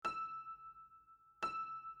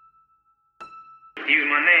Use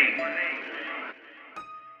my name.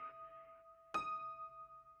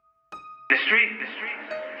 The street.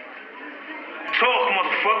 Talk,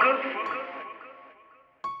 motherfucker.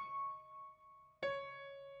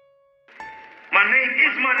 My name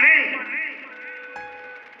is my name.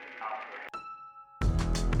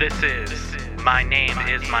 This is My Name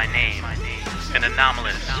Is My Name, an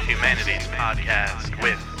anomalous humanities podcast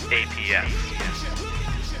with APS.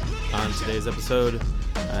 On today's episode,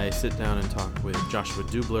 I sit down and talk with Joshua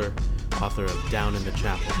Dubler, author of Down in the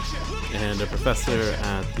Chapel, and a professor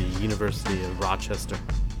at the University of Rochester.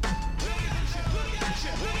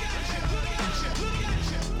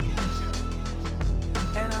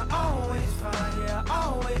 And I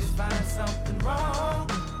always find something wrong.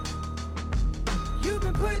 You've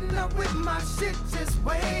been putting up with my shit just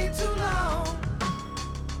way too long.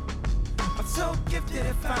 I'm so gifted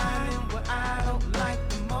at finding what I don't like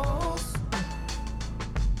the most.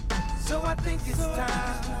 So I think it's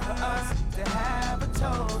time for us to have a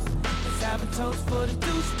toast. Let's have a toast for the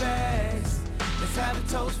douchebags. Let's have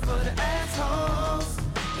a toast for the assholes.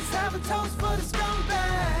 Let's have a toast for the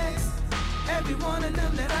scumbags. Every one of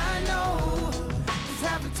them that I know. Let's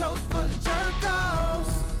have a toast for the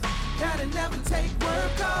jerk-offs that'll never take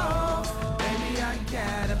work off. Baby, I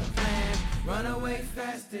got a plan. Run away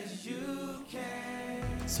fast as you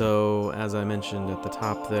can. So, as I mentioned at the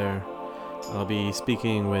top there, I'll be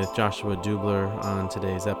speaking with Joshua Dubler on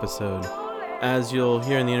today's episode. As you'll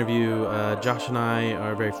hear in the interview, Josh and I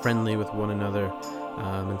are very friendly with one another,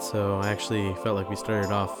 and so I actually felt like we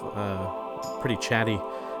started off pretty chatty.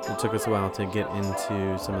 It took us a while to get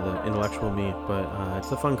into some of the intellectual meat, but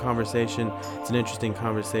it's a fun conversation. It's an interesting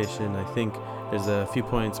conversation. I think there's a few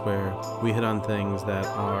points where we hit on things that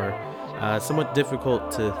are somewhat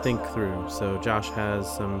difficult to think through. So Josh has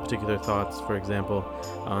some particular thoughts, for example,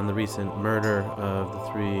 on the recent murder of the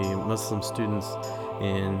 3 Muslim students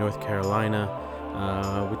in North Carolina.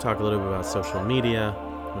 We talk a little bit about social media,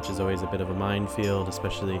 which is always a bit of a minefield,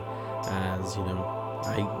 especially as, you know,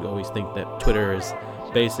 I always think that Twitter is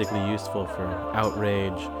basically useful for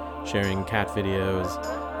outrage, sharing cat videos,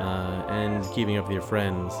 and keeping up with your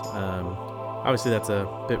friends. Obviously that's a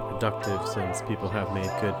bit reductive since people have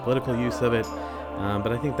made good political use of it,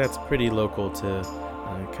 but I think that's pretty local to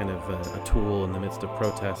kind of a tool in the midst of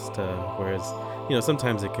protest, whereas, you know,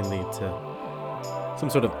 sometimes it can lead to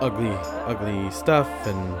some sort of ugly stuff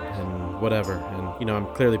and whatever. And, you know, I'm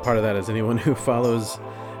clearly part of that, as anyone who follows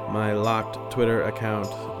my locked Twitter account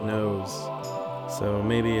knows. So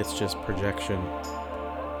maybe it's just projection.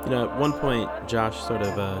 You know, at one point, Josh sort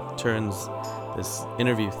of turns this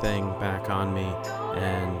interview thing back on me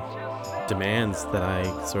and demands that I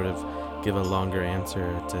sort of give a longer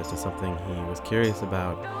answer to something he was curious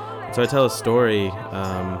about. So I tell a story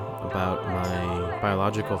about my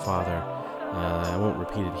biological father. I won't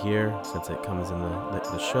repeat it here since it comes in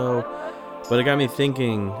the show, but it got me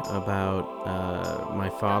thinking about my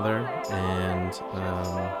father, and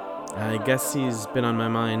I guess he's been on my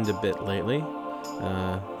mind a bit lately,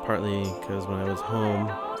 partly because when I was home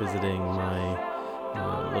visiting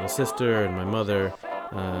my little sister and my mother,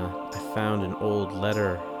 I found an old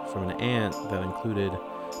letter from an aunt that included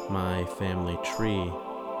my family tree.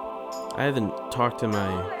 I haven't talked to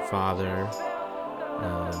my father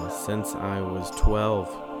since I was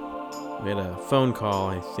 12. We had a phone call,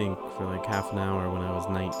 I think, for like half an hour when I was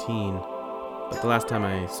 19. But the last time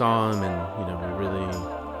I saw him and, you know, we really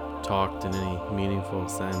talked in any meaningful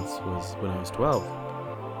sense was when I was 12.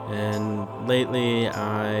 And lately,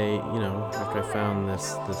 after I found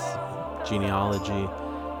this genealogy,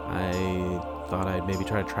 I thought I'd maybe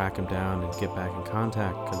try to track him down and get back in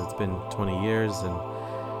contact, because it's been 20 years and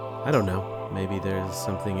I don't know, maybe there's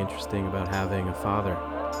something interesting about having a father.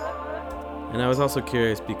 And I was also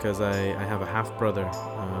curious because I have a half-brother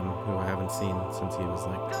who I haven't seen since he was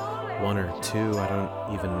like 1 or 2, I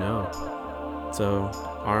don't even know. So,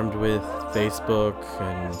 armed with Facebook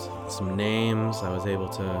and some names, I was able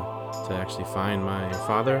to actually find my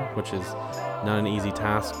father, which is not an easy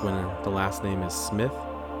task when the last name is Smith.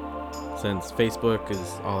 Since Facebook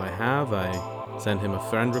is all I have, I send him a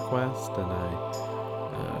friend request and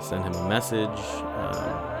I sent him a message,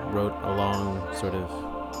 wrote a long sort of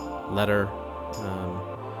letter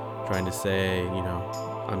trying to say, you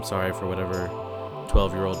know, I'm sorry for whatever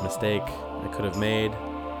 12-year-old mistake I could have made,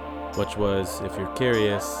 which was, if you're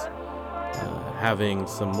curious, having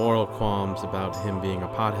some moral qualms about him being a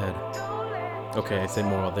pothead. Okay, I say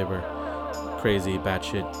moral, they were crazy,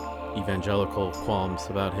 batshit, evangelical qualms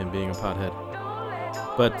about him being a pothead.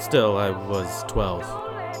 But still, I was 12.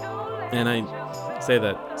 And I say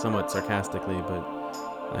that somewhat sarcastically,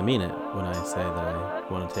 but I mean it when I say that I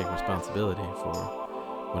want to take responsibility for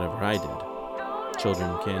whatever I did.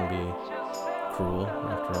 Children can be cruel,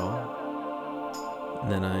 after all.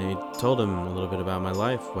 And then I told him a little bit about my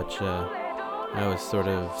life, which I was sort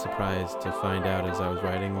of surprised to find out as I was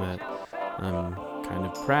writing that I'm kind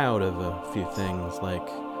of proud of a few things, like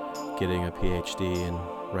getting a PhD and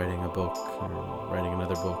writing a book or writing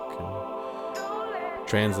another book and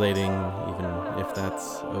translating, even if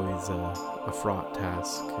that's always a fraught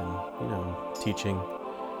task, and teaching.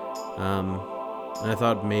 And I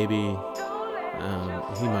thought maybe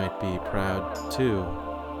he might be proud too.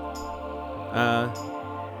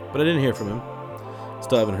 But I didn't hear from him.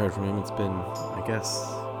 Still haven't heard from him. It's been, I guess,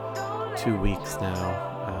 2 weeks now.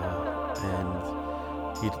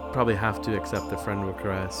 And he'd probably have to accept the friend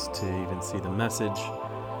request to even see the message.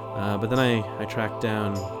 But then I tracked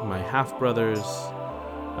down my half-brothers.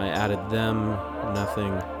 I added them,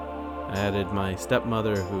 nothing. I added my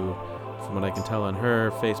stepmother, who, from what I can tell on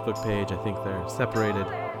her Facebook page, I think they're separated.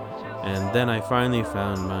 And then I finally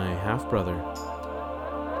found my half-brother.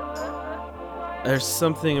 There's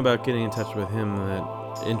something about getting in touch with him that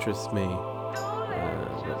interests me, that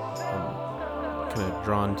I'm kind of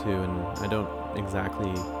drawn to, and I don't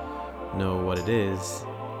exactly know what it is.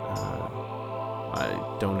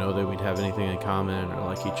 I don't know that we'd have anything in common or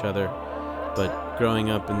like each other, but growing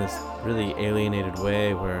up in this really alienated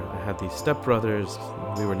way where I had these stepbrothers,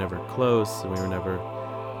 we were never close, and we were never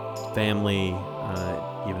family,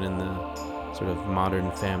 even in the sort of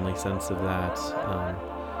modern family sense of that.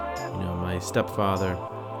 My stepfather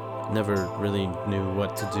never really knew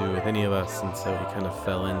what to do with any of us, and so he kind of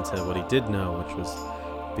fell into what he did know, which was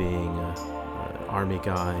being an army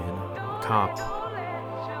guy and a cop,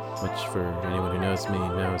 which for anyone who knows me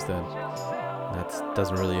knows that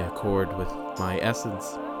doesn't really accord with my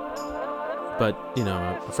essence. But,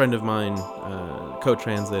 a friend of mine,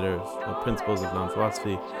 co-translator of Principles of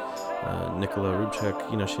Non-Philosophy, Nicola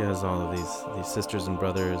Rubček, she has all of these sisters and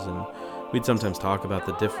brothers, and we'd sometimes talk about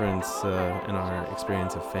the difference in our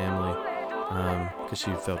experience of family, because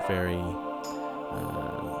she felt very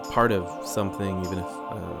part of something, even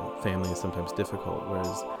if family is sometimes difficult.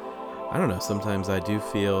 Whereas, I don't know, sometimes I do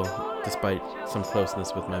feel, despite some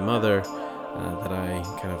closeness with my mother, that I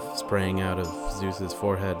kind of sprang out of Zeus's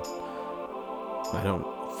forehead. I don't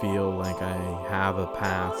feel like I have a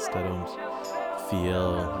past. I don't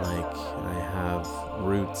feel like I have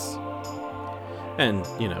roots. And,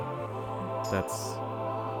 that's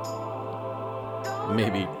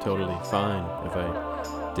maybe totally fine. If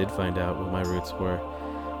I did find out what my roots were,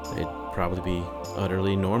 they'd probably be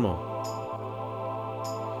utterly normal.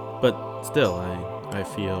 But still, I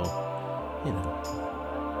feel,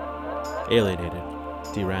 alienated,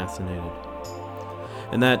 deracinated.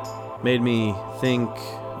 And that made me think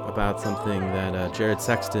about something that Jared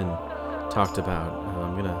Sexton talked about.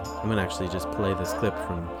 I'm gonna actually just play this clip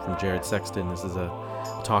from Jared Sexton. This is a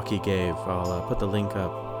talk he gave. I'll put the link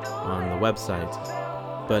up on the website.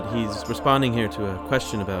 But he's responding here to a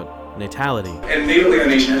question about natality. And natal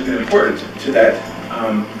alienation has been important to that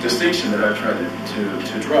distinction that I've tried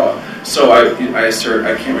to draw. So I assert,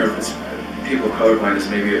 I can't remember if it's people of colorblindness,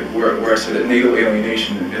 maybe where I said that natal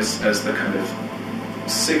alienation is as the kind of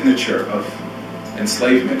signature of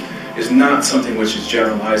enslavement is not something which is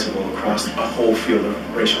generalizable across a whole field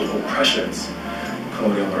of racial oppressions,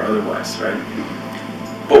 colonial or otherwise, right?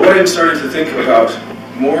 But what I'm starting to think about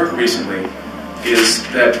more recently is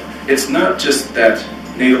that it's not just that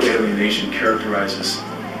natal alienation characterizes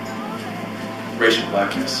racial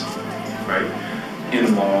blackness, right?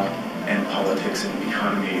 In law and politics and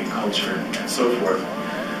economy and culture and so forth,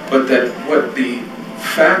 but that what the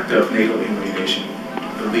fact of natal alienation,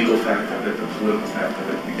 the legal fact of it, the political fact of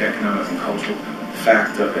it, the economic and cultural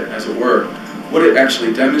fact of it, as it were, what it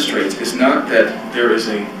actually demonstrates is not that there is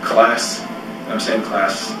a class, I'm saying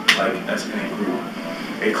class like as in a group,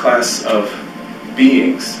 a class of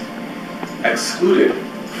beings excluded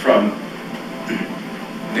from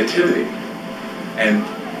nativity and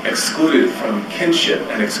excluded from kinship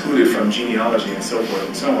and excluded from genealogy and so forth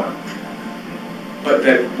and so on. But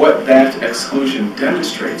that what that exclusion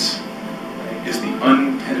demonstrates is the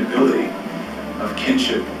untenability of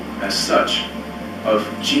kinship as such, of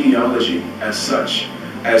genealogy as such,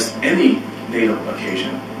 as any natal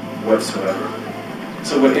occasion whatsoever.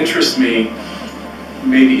 So what interests me,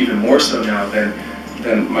 maybe even more so now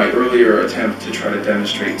than my earlier attempt to try to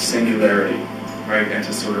demonstrate singularity, right, and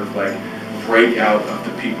to sort of like break out of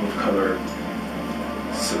the people of color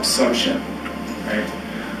subsumption, right,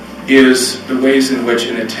 is the ways in which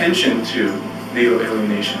an attention to natal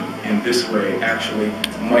alienation in this way actually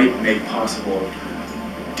might make possible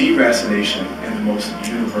deracination in the most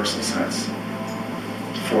universal sense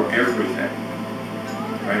for everything,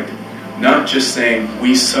 right? Not just saying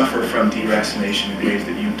we suffer from deracination in ways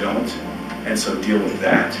that you don't, and so deal with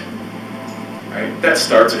that, right? That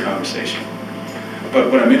starts a conversation. But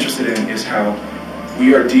what I'm interested in is how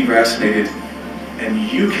we are deracinated, and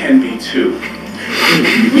you can be too.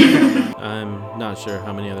 I'm not sure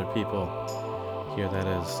how many other people hear that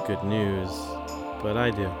as good news, but I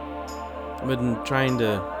do. I've been trying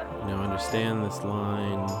to, understand this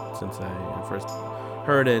line since I first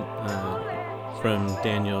heard it from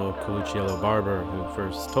Daniel Colucciello Barber, who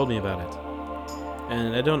first told me about it.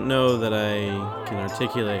 And I don't know that I can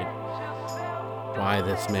articulate why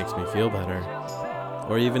this makes me feel better,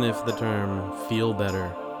 or even if the term feel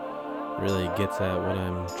better really gets at what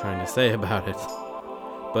I'm trying to say about it.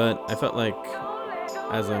 But I felt like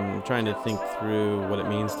as I'm trying to think through what it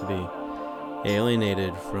means to be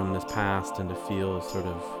alienated from this past and to feel sort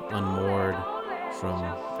of unmoored from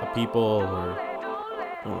a people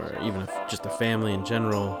or even just a family in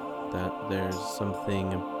general, that there's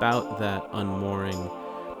something about that unmooring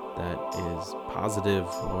that is positive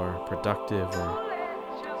or productive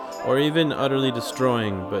or even utterly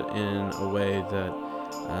destroying, but in a way that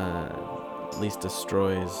at least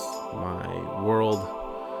destroys my world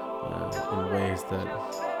in ways that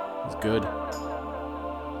is good.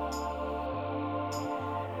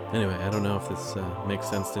 Anyway, I don't know if this makes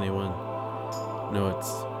sense to anyone. No,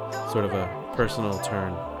 it's sort of a personal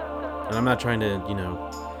turn. And I'm not trying to,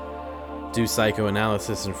 do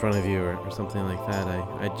psychoanalysis in front of you or something like that.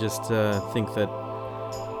 I just think that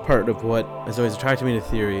part of what has always attracted me to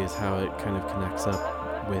theory is how it kind of connects up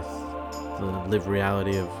with the lived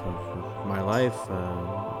reality of my life,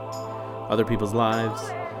 other people's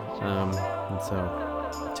lives. And so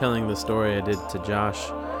telling the story I did to Josh,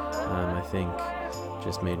 I think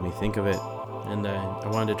just made me think of it. And I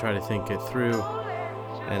wanted to try to think it through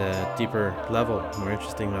at a deeper level, more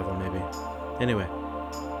interesting level maybe. Anyway,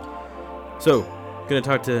 so going to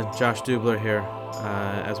talk to Josh Dubler here.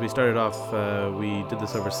 As we started off, we did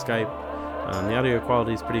this over Skype. The audio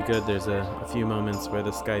quality is pretty good. There's a few moments where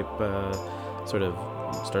the Skype sort of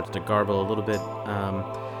starts to garble a little bit.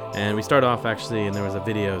 And we start off actually, and there was a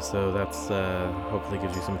video, so that's hopefully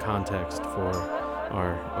gives you some context for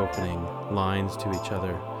our opening lines to each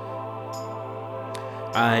other.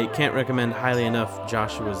 I can't recommend highly enough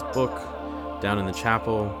Joshua's book, Down in the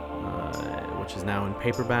Chapel, which is now in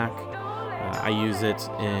paperback. I use it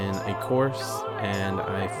in a course, and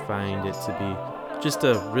I find it to be just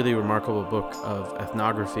a really remarkable book of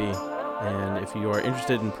ethnography, and if you are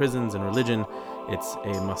interested in prisons and religion, it's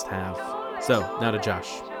a must-have. So, now to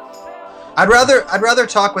Josh. I'd rather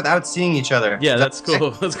talk without seeing each other. Yeah, that's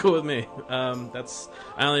cool. That's cool with me. I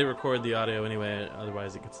only record the audio anyway,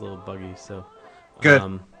 otherwise it gets a little buggy, so...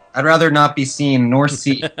 Good. I'd rather not be seen nor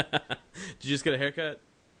see. Did you just get a haircut?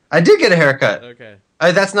 I did get a haircut. Okay.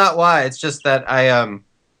 That's not why. It's just that I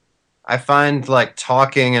find like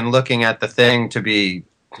talking and looking at the thing to be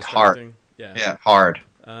hard. Yeah, hard.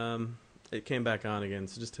 It came back on again,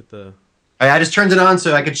 so just hit the... I just turned it on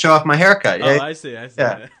so I could show off my haircut. Yeah? Oh, I see.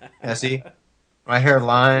 Yeah, yeah, see? My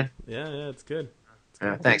hairline. Yeah, it's good.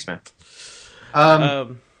 Yeah, thanks, man.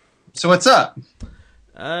 So what's up?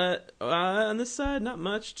 On this side, not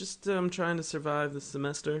much. Just trying to survive this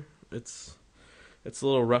semester. It's a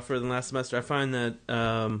little rougher than last semester. I find that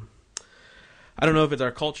I don't know if it's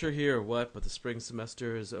our culture here or what, but the spring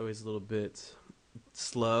semester is always a little bit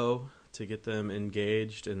slow to get them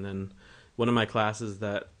engaged. And then one of my classes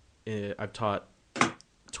that I've taught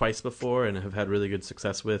twice before and have had really good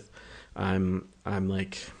success with, I'm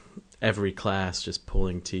like every class just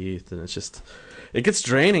pulling teeth, and it gets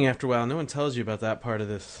draining after a while. No one tells you about that part of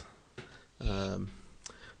this. You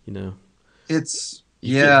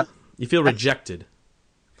feel rejected.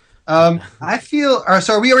 I feel.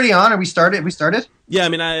 So are we already on? We started? Yeah, I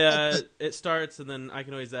mean, it starts, and then I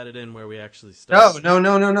can always add it in where we actually start. No.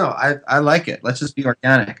 I like it. Let's just be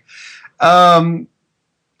organic.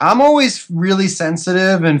 I'm always really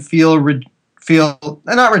sensitive and feel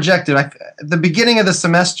not rejected. The beginning of the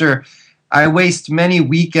semester, I waste many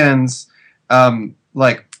weekends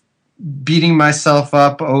like beating myself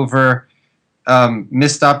up over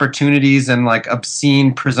missed opportunities and like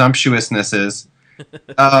obscene presumptuousnesses.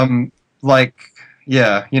 Not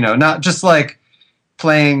just like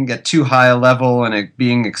playing at too high a level and it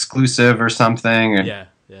being exclusive or something. And, yeah.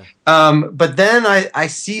 But then I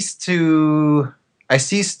cease to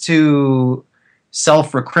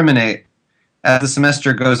self-recriminate as the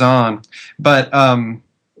semester goes on. But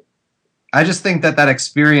I just think that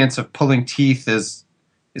experience of pulling teeth is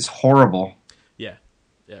horrible. Yeah,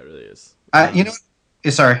 it really is.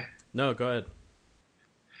 Sorry. No, go ahead.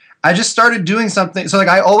 I just started doing something. So like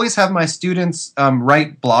I always have my students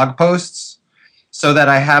write blog posts so that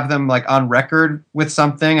I have them like on record with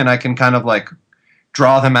something and I can kind of like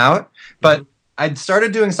draw them out. But I'd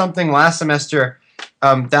started doing something last semester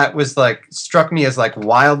that was like struck me as like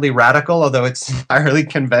wildly radical, although it's entirely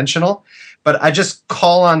conventional. But I just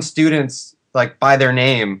call on students like by their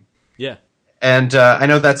name. Yeah. And I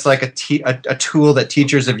know that's like a tool that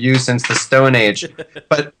teachers have used since the Stone Age.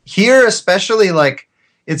 But here especially, like,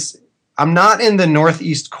 I'm not in the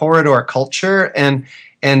Northeast Corridor culture,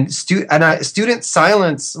 and student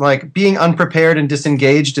silence, like being unprepared and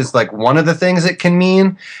disengaged, is like one of the things it can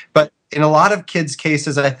mean. But in a lot of kids'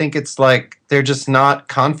 cases, I think it's like they're just not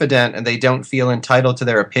confident and they don't feel entitled to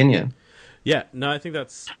their opinion. Yeah, no, I think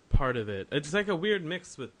that's part of it. It's like a weird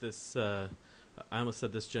mix with this. I almost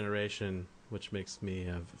said this generation, which makes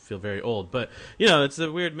me feel very old. But, you know, it's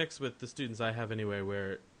a weird mix with the students I have anyway,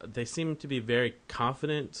 where they seem to be very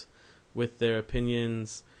confident with their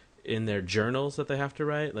opinions in their journals that they have to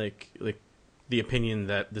write, like the opinion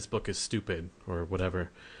that this book is stupid or whatever.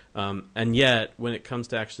 And yet, when it comes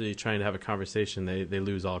to actually trying to have a conversation, they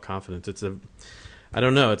lose all confidence. I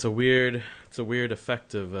don't know. It's a weird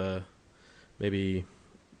effect of maybe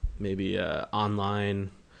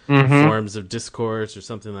online forms of discourse or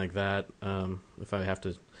something like that. If I have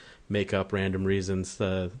to make up random reasons,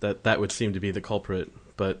 that would seem to be the culprit.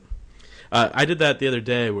 But I did that the other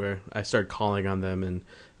day where I started calling on them, and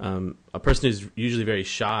a person who's usually very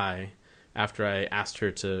shy, after I asked her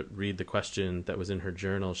to read the question that was in her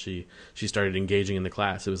journal, she started engaging in the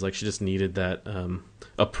class. It was like she just needed that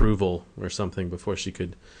approval or something before she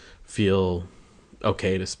could feel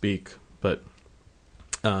okay to speak. But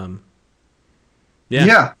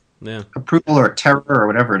yeah. Approval or terror or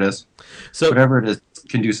whatever it is. So whatever it is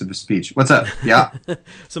conducive to speech. What's up? Yeah.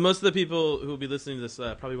 So most of the people who will be listening to this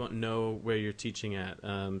probably won't know where you're teaching at.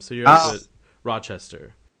 So you're at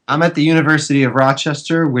Rochester. I'm at the University of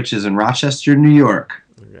Rochester, which is in Rochester, New York.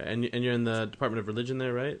 Okay. And you're in the Department of Religion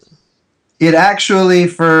there, right? It actually,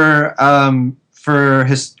 for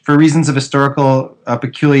reasons of historical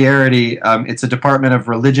peculiarity, it's a Department of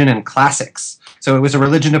Religion and Classics. So it was a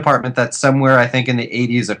religion department that somewhere, I think, in the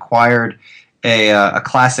 80s acquired a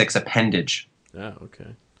classics appendage. Oh,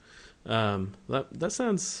 okay. That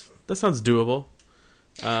sounds doable.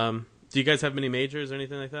 Do you guys have many majors or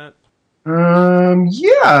anything like that?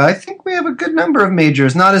 Yeah, I think we have a good number of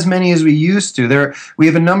majors, not as many as we used to. We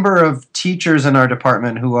have a number of teachers in our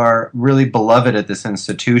department who are really beloved at this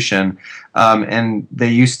institution, and they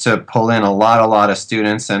used to pull in a lot of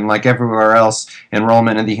students, and like everywhere else,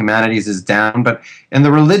 enrollment in the humanities is down. But in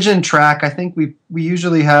the religion track, I think we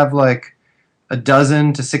usually have like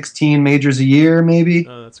 12 to 16 majors a year, maybe.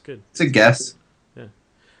 Oh, that's good. It's a guess.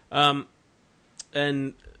 Yeah.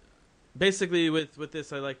 And basically, with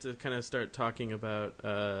this, I like to kind of start talking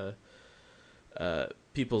about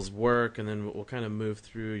people's work, and then we'll kind of move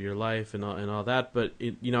through your life and all that. But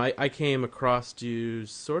I came across you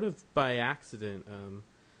sort of by accident.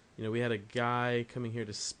 We had a guy coming here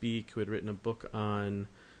to speak who had written a book on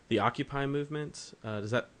the Occupy movement.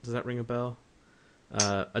 Does that ring a bell?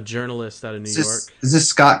 A journalist out of New York. Is this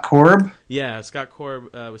Scott Korb? Yeah, Scott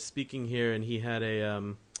Korb was speaking here, and he had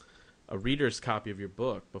a reader's copy of your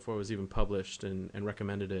book before it was even published, and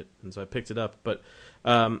recommended it, and so I picked it up. But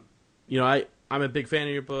I'm a big fan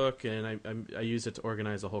of your book, and I use it to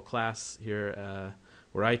organize a whole class here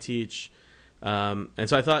where I teach, and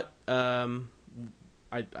so I thought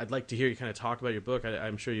I'd like to hear you kind of talk about your book.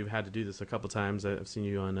 I'm sure you've had to do this a couple times. I've seen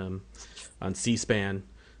you on C-SPAN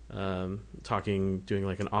doing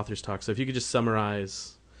like an author's talk. So if you could just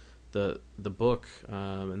summarize the book,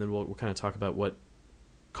 and then we'll kind of talk about what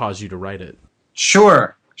caused you to write it.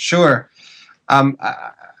 Sure.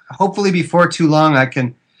 Hopefully before too long I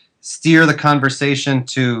can steer the conversation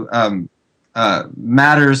to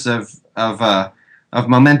matters of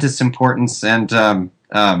momentous importance and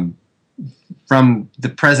from the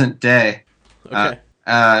present day. Okay.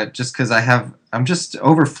 Just because I'm just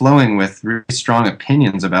overflowing with really strong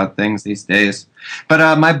opinions about things these days.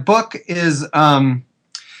 But my book is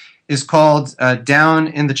called Down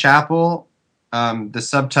in the Chapel. The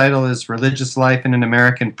subtitle is Religious Life in an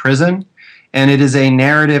American Prison, and it is a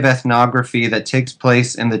narrative ethnography that takes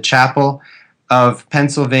place in the chapel of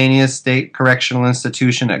Pennsylvania State Correctional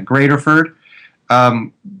Institution at Graterford.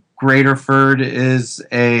 Graterford is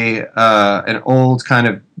an old kind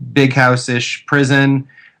of big house-ish prison,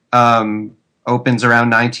 opens around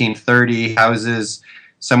 1930, houses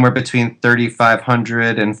somewhere between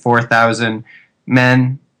 3,500 and 4,000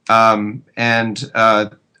 men, and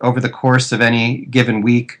over the course of any given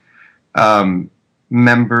week,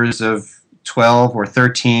 members of 12 or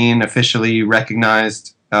 13 officially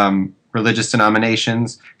recognized religious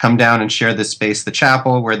denominations come down and share this space, the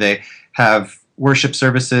chapel, where they have worship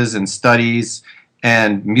services and studies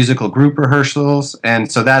and musical group rehearsals.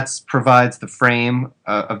 And so that provides the frame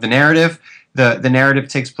of the narrative. The narrative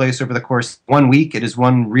takes place over the course of 1 week. It is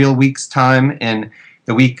 1 real week's time, and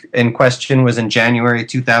the week in question was in January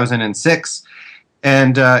 2006.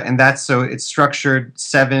 And that's, so it's structured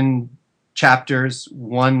 7 chapters,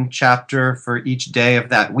 1 chapter for each day of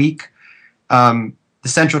that week. The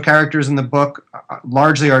central characters in the book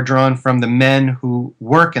largely are drawn from the men who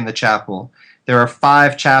work in the chapel. There are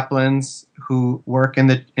 5 chaplains who work in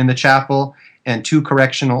the chapel, and 2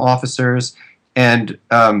 correctional officers, and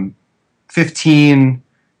 15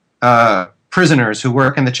 prisoners who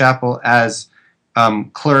work in the chapel as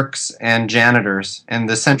clerks and janitors. And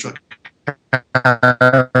the central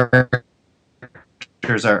characters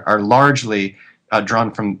are largely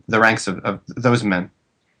drawn from the ranks of those men.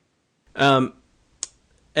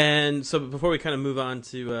 And so before we kind of move on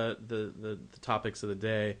to the topics of the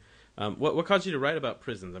day, what caused you to write about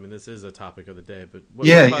prisons? I mean, this is a topic of the day, but what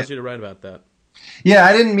caused you to write about that? Yeah,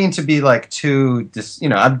 I didn't mean to be like too,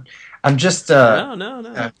 I'm just,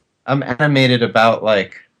 No. I'm animated about I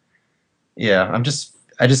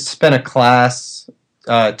just spent a class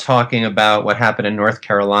talking about what happened in North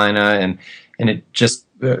Carolina, and it just,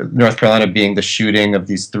 North Carolina being the shooting of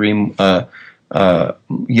these 3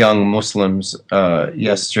 young Muslims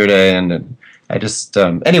yesterday, and I just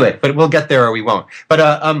anyway. But we'll get there or we won't.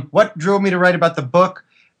 But what drove me to write about the book?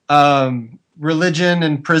 Religion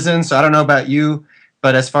and prison. So I don't know about you,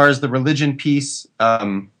 but as far as the religion piece,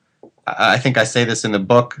 I think I say this in the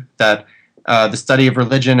book, that the study of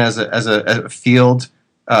religion as a field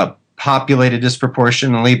populated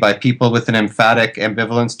disproportionately by people with an emphatic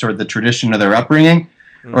ambivalence toward the tradition of their upbringing,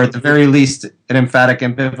 or at the very least, an emphatic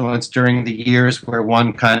ambivalence during the years where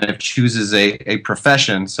one kind of chooses a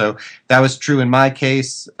profession. So that was true in my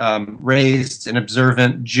case. Raised an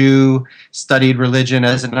observant Jew, studied religion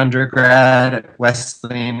as an undergrad at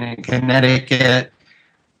Wesleyan in Connecticut,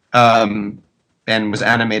 and was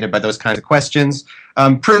animated by those kinds of questions.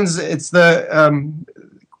 Prisons, it's the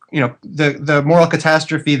moral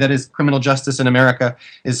catastrophe that is criminal justice in America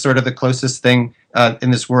is sort of the closest thing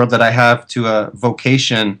in this world that I have to a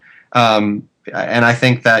vocation. And I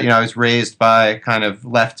think that, I was raised by kind of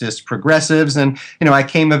leftist progressives, and, I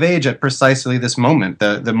came of age at precisely this moment,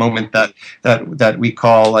 the moment that we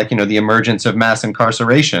call the emergence of mass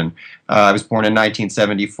incarceration. I was born in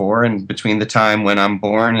 1974, and between the time when I'm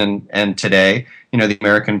born and today, the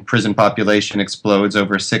American prison population explodes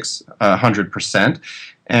over 600%.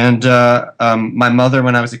 And my mother,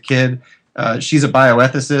 when I was a kid, she's a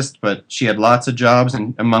bioethicist, but she had lots of jobs,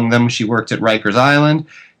 and among them she worked at Rikers Island.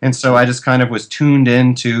 And so I just kind of was tuned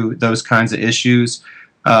into those kinds of issues.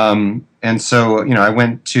 And so, I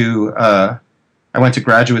went to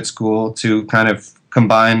graduate school to kind of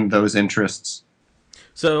combine those interests.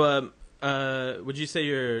 So would you say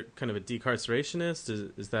you're kind of a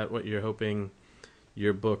decarcerationist? Is that what you're hoping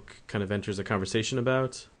your book kind of enters a conversation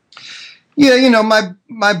about? Yeah,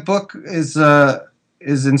 my book is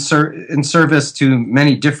in service to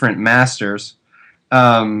many different masters.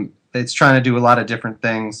 It's trying to do a lot of different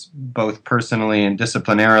things, both personally and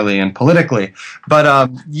disciplinarily and politically. But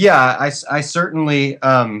I certainly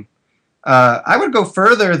I would go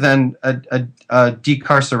further than a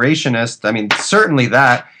decarcerationist. I mean, certainly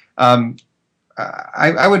that.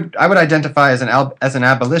 I would identify as an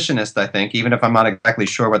abolitionist, I think, even if I'm not exactly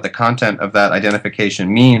sure what the content of that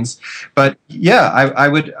identification means. But yeah, I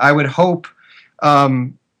would hope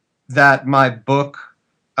that my book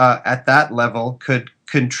at that level could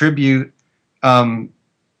contribute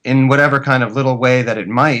in whatever kind of little way that it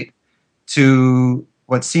might to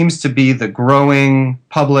what seems to be the growing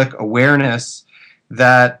public awareness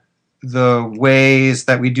that the ways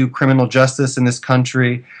that we do criminal justice in this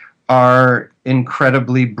country are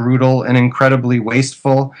incredibly brutal and incredibly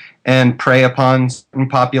wasteful and prey upon certain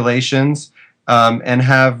populations, and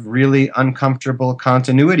have really uncomfortable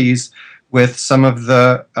continuities with some of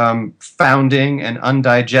the founding and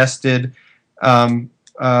undigested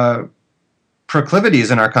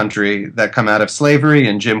proclivities in our country that come out of slavery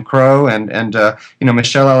and Jim Crow, and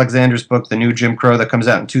Michelle Alexander's book, The New Jim Crow, that comes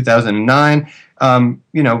out in 2009,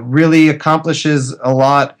 really accomplishes a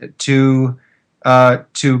lot to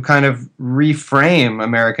kind of reframe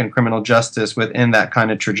American criminal justice within that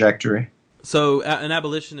kind of trajectory. So an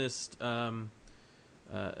abolitionist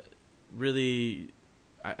really,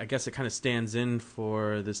 I guess it kind of stands in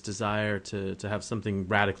for this desire to have something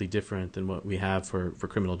radically different than what we have for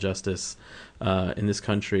criminal justice in this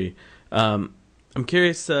country. I'm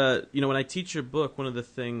curious, when I teach your book, one of the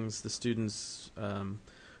things the students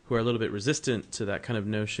who are a little bit resistant to that kind of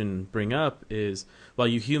notion bring up is, while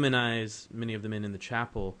you humanize many of the men in the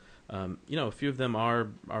chapel, a few of them are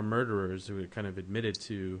murderers who are kind of admitted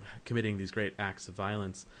to committing these great acts of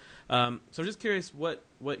violence. So I'm just curious what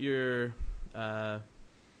your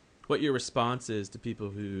response is to people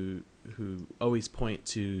who always point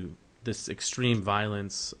to this extreme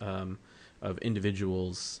violence of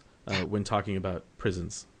individuals when talking about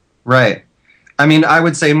prisons. Right. I mean, I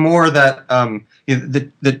would say more that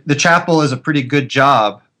the chapel is a pretty good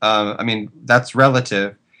job. That's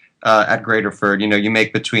relative at Graterford. You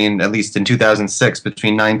make between, at least in 2006,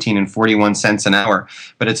 between 19 and 41 cents an hour.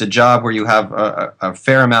 But it's a job where you have a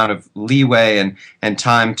fair amount of leeway and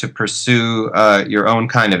time to pursue your own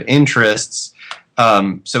kind of interests.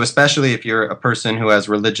 So especially if you're a person who has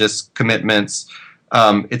religious commitments,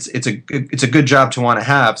 it's a good job to want to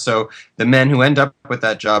have. So the men who end up with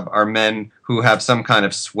that job are men who have some kind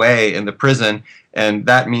of sway in the prison, and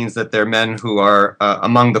that means that they're men who are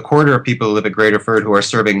among the quarter of people who live at Graterford who are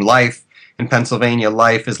serving life. In Pennsylvania,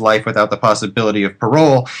 life is life without the possibility of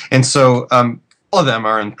parole, and so all of them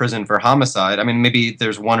are in prison for homicide. I mean, maybe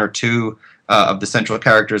there's one or two of the central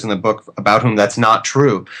characters in the book about whom that's not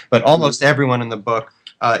true, but almost everyone in the book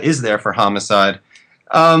is there for homicide.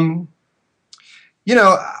 I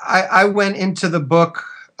went into the book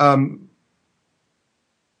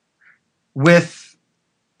with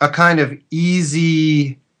a kind of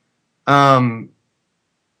easy, an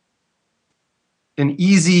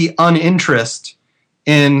easy uninterest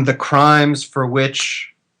in the crimes for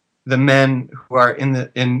which the men who are in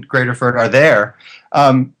Graterford are there.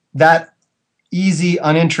 That easy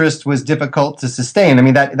uninterest was difficult to sustain. I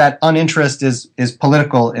mean, that uninterest is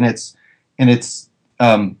political in its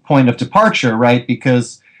point of departure, right?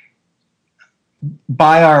 Because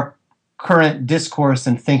by our current discourse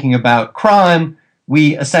and thinking about crime,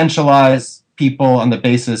 we essentialize people on the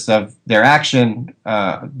basis of their action,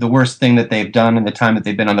 the worst thing that they've done in the time that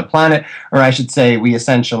they've been on the planet, or I should say we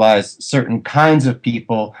essentialize certain kinds of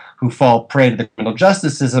people who fall prey to the criminal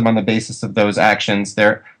justice system on the basis of those actions.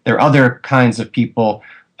 There are other kinds of people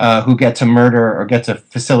who get to murder or get to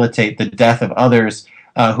facilitate the death of others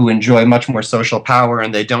who enjoy much more social power,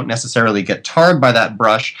 and they don't necessarily get tarred by that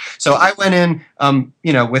brush. So I went in,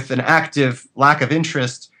 with an active lack of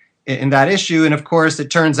interest in that issue, and of course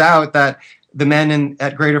it turns out that the men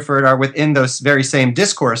at Graterford are within those very same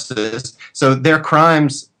discourses, so their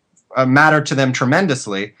crimes matter to them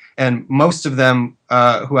tremendously, and most of them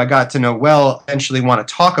who I got to know well eventually want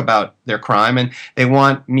to talk about their crime, and they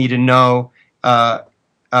want me to know,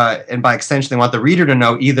 and by extension they want the reader to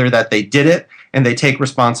know either that they did it and they take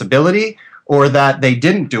responsibility, or that they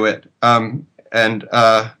didn't do it. And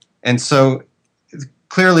so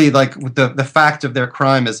clearly, like, the fact of their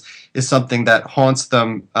crime is something that haunts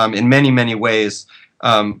them in many, many ways,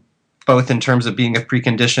 both in terms of being a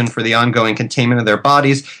precondition for the ongoing containment of their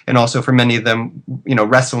bodies, and also for many of them,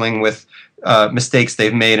 wrestling with mistakes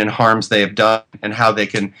they've made and harms they have done, and how they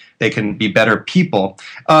can be better people.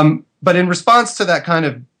 But in response to that kind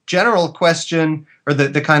of general question, or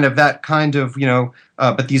but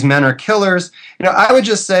these men are killers, I would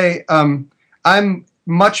just say I'm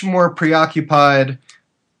much more preoccupied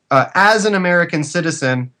as an American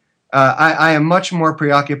citizen. I am much more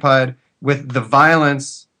preoccupied with the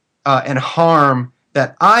violence and harm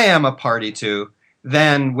that I am a party to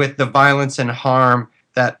than with the violence and harm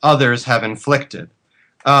that others have inflicted.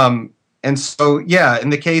 And so, in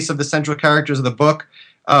the case of the central characters of the book,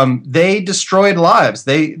 they destroyed lives.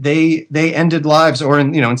 They ended lives, or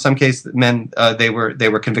in some cases, men they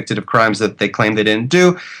were convicted of crimes that they claimed they didn't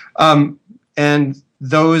do. And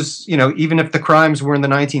those, even if the crimes were in the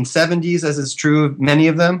 1970s, as is true of many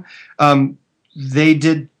of them, they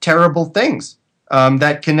did terrible things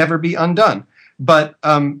that can never be undone. But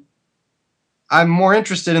I'm more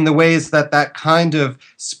interested in the ways that kind of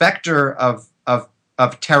specter of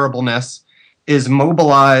terribleness is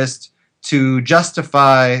mobilized to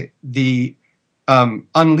justify the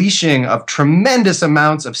unleashing of tremendous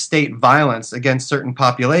amounts of state violence against certain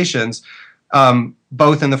populations,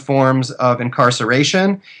 both in the forms of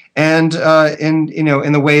incarceration and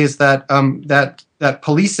in the ways that that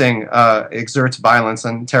policing exerts violence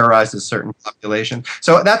and terrorizes certain populations.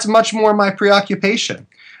 So that's much more my preoccupation,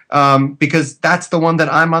 because that's the one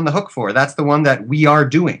that I'm on the hook for. That's the one that we are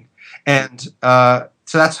doing, and so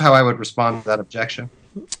that's how I would respond to that objection.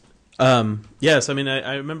 Yes, I mean,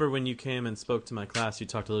 I remember when you came and spoke to my class, you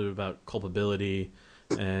talked a little bit about culpability,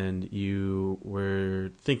 and you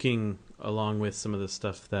were thinking along with some of the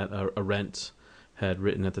stuff that Arendt had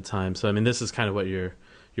written at the time. So, I mean, this is kind of what you're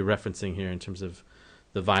you're referencing here in terms of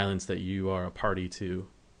the violence that you are a party to,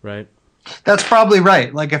 right? That's probably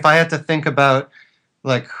right. Like if I had to think about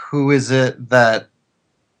like who is it that,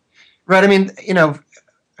 right? I mean,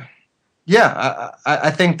 yeah,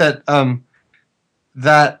 I think that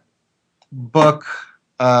that book,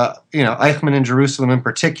 Eichmann in Jerusalem in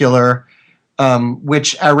particular,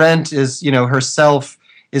 which Arendt is, herself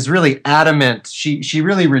is really adamant. She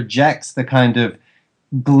really rejects the kind of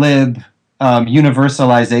glib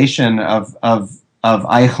universalization of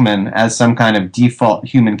Eichmann as some kind of default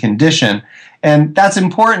human condition. And that's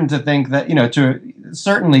important to think that,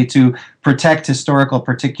 certainly to protect historical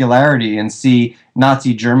particularity and see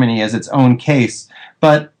Nazi Germany as its own case.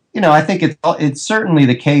 But, I think it's certainly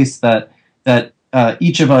the case that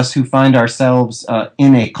each of us who find ourselves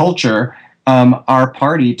in a culture are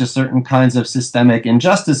party to certain kinds of systemic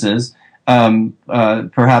injustices.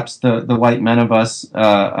 Perhaps the white men of us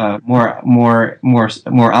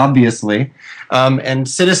more obviously, and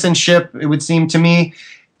citizenship, it would seem to me,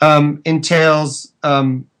 entails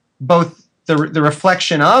both the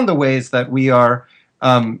reflection on the ways that we are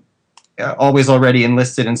always already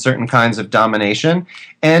enlisted in certain kinds of domination,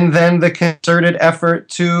 and then the concerted effort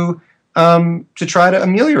to try to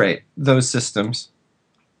ameliorate those systems.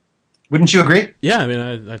 Wouldn't you agree? Yeah, I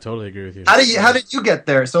mean, I totally agree with you. How did you get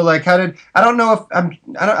there? So, like, I hesitated.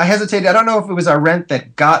 I don't know if it was Arendt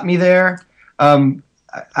that got me there.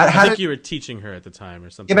 I think you were teaching her at the time or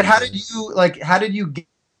something. Yeah, but how did you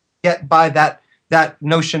get by that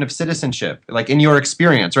notion of citizenship, like in your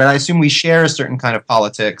experience, right? I assume we share a certain kind of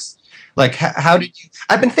politics. Like, how did you?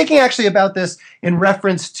 I've been thinking actually about this in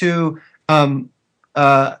reference to. I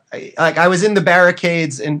was in the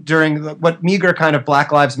barricades during what meager kind of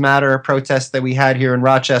Black Lives Matter protests that we had here in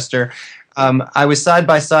Rochester. I was side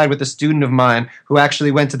by side with a student of mine who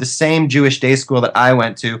actually went to the same Jewish day school that I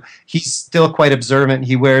went to. He's still quite observant.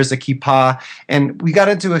 He wears a kippah. And we got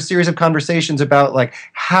into a series of conversations about like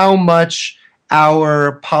how much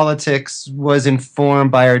our politics was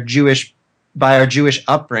informed by our Jewish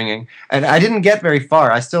upbringing, and I didn't get very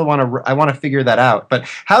far. I still want to figure that out. But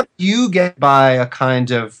how do you get by a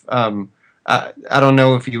kind of I don't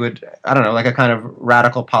know if you would, I don't know, like a kind of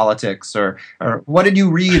radical politics, or what did you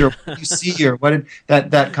read, or what did you see, or what did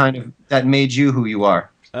that made you who you are?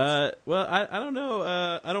 Well, I don't know.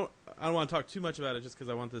 I don't want to talk too much about it just because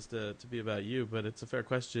I want this to be about you. But it's a fair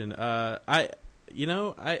question. I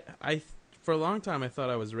for a long time I thought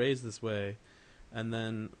I was raised this way. And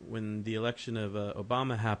then when the election of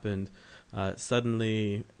Obama happened,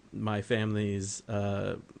 suddenly my family's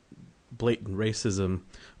blatant racism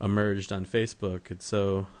emerged on Facebook. And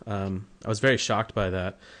so I was very shocked by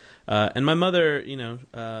that. And my mother,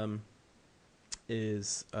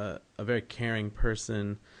 is a very caring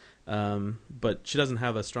person, but she doesn't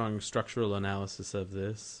have a strong structural analysis of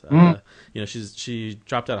this. She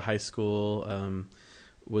dropped out of high school,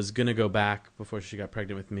 was going to go back before she got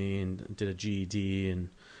pregnant with me, and did a GED, and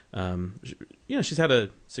she's had a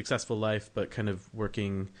successful life, but kind of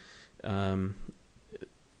working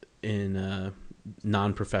in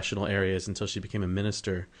non-professional areas until she became a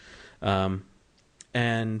minister.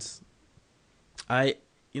 And I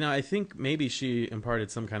think maybe she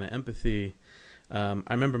imparted some kind of empathy. I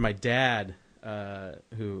remember my dad,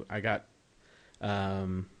 who I got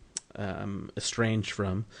estranged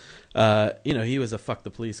from, he was a fuck the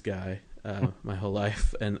police guy my whole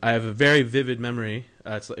life, and I have a very vivid memory.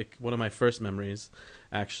 It's like one of my first memories,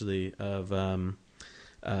 actually, of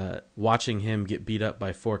watching him get beat up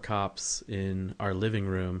by 4 cops in our living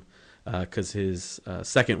room because his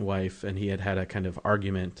second wife and he had a kind of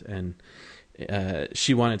argument, and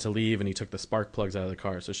she wanted to leave, and he took the spark plugs out of the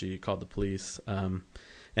car, so she called the police. And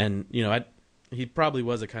he probably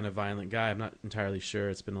was a kind of violent guy. I'm not entirely sure.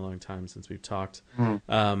 It's been a long time since we've talked.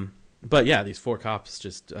 But yeah, these 4 cops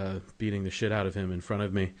just beating the shit out of him in front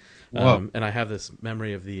of me. And I have this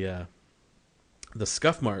memory of the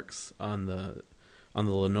scuff marks on the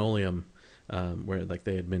linoleum where like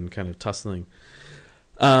they had been kind of tussling.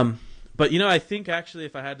 But I think actually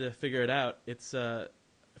if I had to figure it out, it's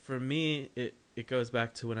for me it goes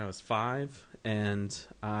back to when I was 5 and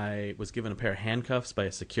I was given a pair of handcuffs by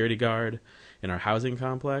a security guard in our housing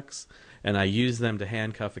complex, and I used them to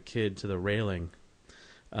handcuff a kid to the railing.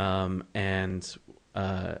 And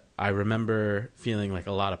I remember feeling like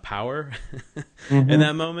a lot of power in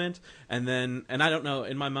that moment. And I don't know,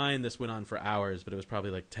 in my mind this went on for hours, but it was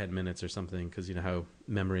probably like 10 minutes or something, because you know how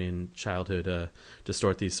memory and childhood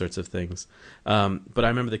distort these sorts of things. But I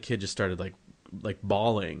remember the kid just started like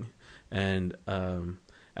bawling, and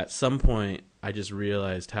at some point I just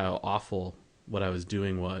realized how awful what I was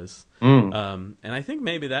doing was. And I think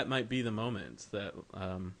maybe that might be the moment that,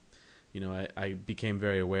 I became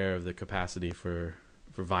very aware of the capacity for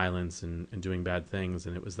violence and doing bad things.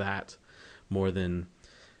 And it was that more than,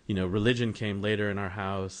 religion came later in our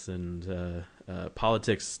house, and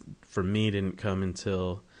politics for me didn't come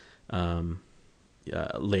until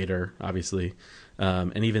later, obviously.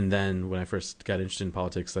 And even then, when I first got interested in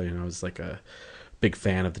politics, I was like a big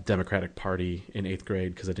fan of the Democratic Party in 8th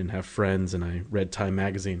grade because I didn't have friends and I read Time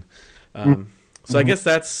magazine. So I guess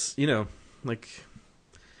that's,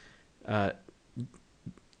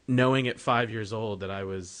 knowing at 5 years old that I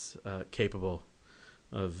was capable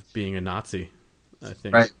of being a Nazi, I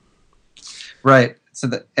think. Right.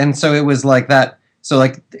 So it was like that. So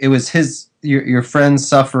like it was your friend's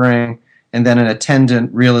suffering, and then an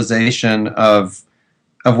attendant realization of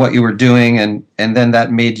what you were doing, and then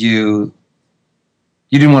that made you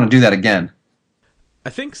didn't want to do that again. I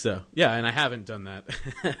think so. Yeah, and I haven't done that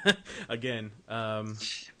again.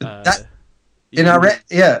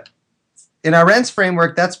 In Arendt's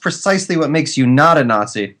framework, that's precisely what makes you not a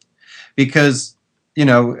Nazi, because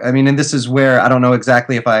and this is where I don't know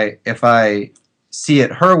exactly if I see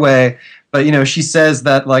it her way, but she says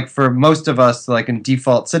that like for most of us, like in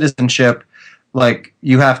default citizenship, like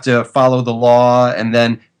you have to follow the law, and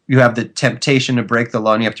then you have the temptation to break the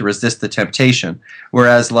law, and you have to resist the temptation.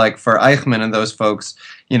 Whereas like for Eichmann and those folks,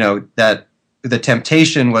 that the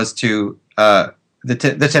temptation was to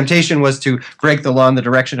the temptation was to break the law in the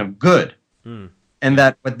direction of good. And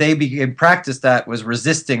that what they practiced that was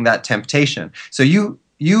resisting that temptation. So you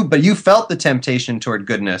felt the temptation toward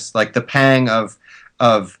goodness, like the pang of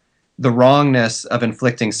the wrongness of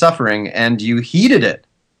inflicting suffering, and you heeded it.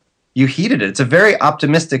 It's a very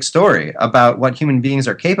optimistic story about what human beings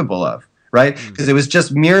are capable of, right? Because it was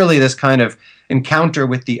just merely this kind of encounter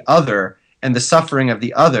with the other and the suffering of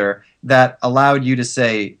the other that allowed you to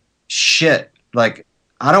say, shit, like,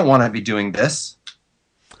 I don't want to be doing this.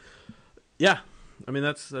 Yeah. I mean,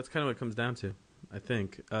 that's kind of what it comes down to, I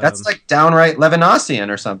think. That's like downright Levinasian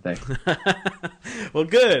or something. Well,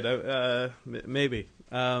 good. Maybe.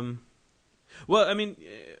 Well, I mean,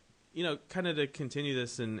 kind of to continue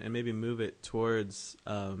this and maybe move it towards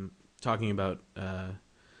talking about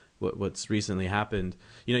what's recently happened.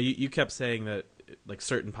 You kept saying that like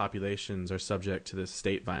certain populations are subject to this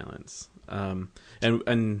state violence, and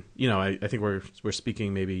I think we're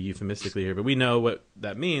speaking maybe euphemistically here, but we know what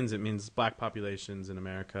that means. It means black populations in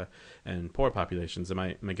America and poor populations. Am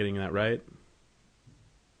I getting that right?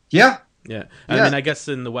 Yeah. Yeah. I mean, I guess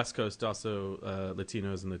in the West Coast also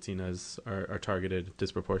Latinos and Latinas are targeted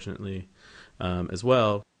disproportionately as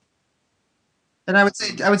well. And I would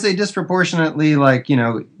say disproportionately, like,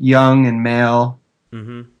 young and male,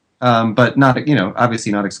 but not,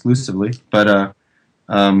 obviously not exclusively, but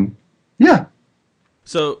yeah.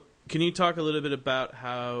 So can you talk a little bit about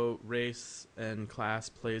how race and class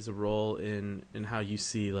plays a role in how you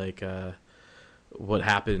see like what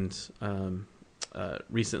happened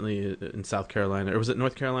recently in South Carolina, or was it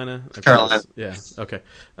North Carolina? Carolina. Yeah. Okay.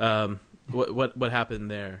 What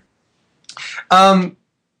happened there? I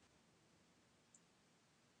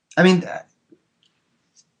mean,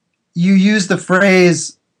 you use the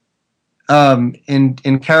phrase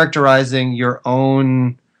in characterizing your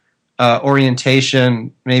own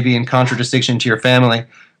orientation, maybe in contradistinction to your family,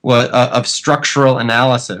 of structural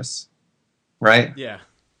analysis, right? Yeah.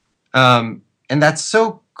 And that's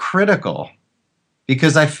so critical,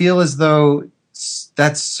 because I feel as though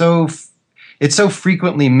it's so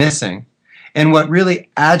frequently missing. And what really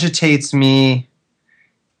agitates me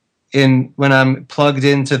when I'm plugged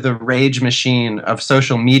into the rage machine of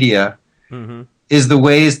social media is the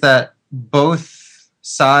ways that both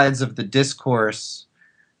sides of the discourse,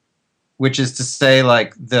 which is to say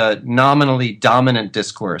like the nominally dominant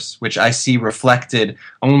discourse, which I see reflected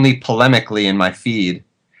only polemically in my feed,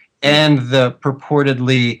 and the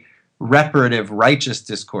purportedly reparative righteous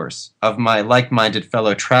discourse of my like-minded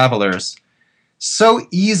fellow travelers, so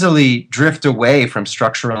easily drift away from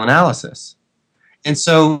structural analysis. And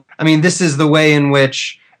so, I mean, this is the way in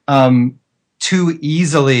which too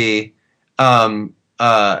easily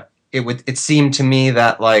it seemed to me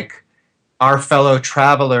that like our fellow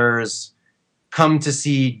travelers come to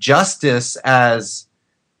see justice as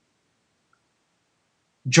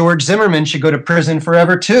George Zimmerman should go to prison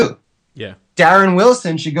forever too. Yeah. Darren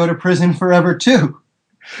Wilson should go to prison forever too,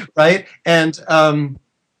 right? And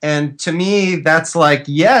to me, that's like,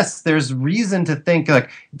 yes, there's reason to think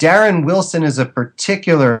like Darren Wilson is a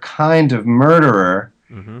particular kind of murderer,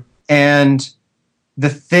 and the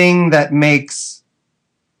thing that makes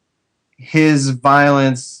his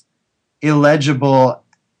violence illegible,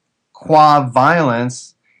 qua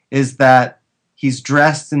violence is that he's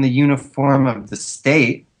dressed in the uniform of the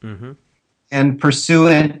state, and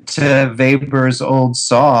pursuant to Weber's old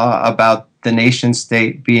saw about the nation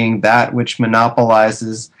state being that which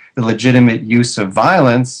monopolizes the legitimate use of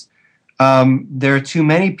violence, there are too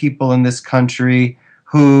many people in this country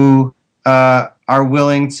who are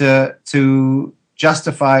willing to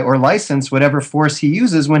justify or license whatever force he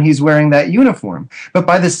uses when he's wearing that uniform. But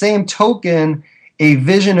by the same token, a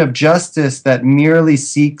vision of justice that merely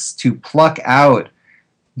seeks to pluck out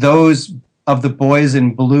those of the boys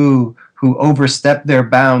in blue who overstep their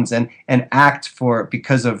bounds and act for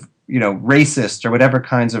because of racist or whatever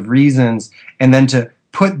kinds of reasons, and then to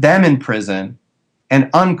put them in prison, and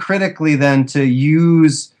uncritically then to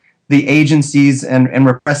use the agencies and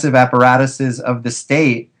repressive apparatuses of the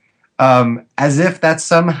state as if that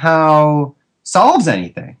somehow solves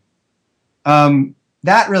anything.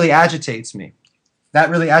 That really agitates me.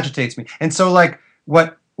 And so, like,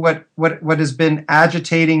 what has been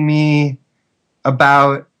agitating me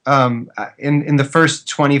about in the first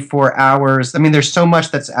 24 hours, I mean, there's so much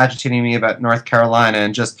that's agitating me about North Carolina,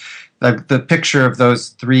 and just the picture of those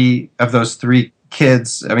three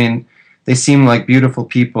kids. I mean, they seem like beautiful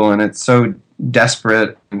people, and it's so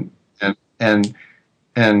desperate and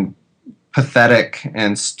pathetic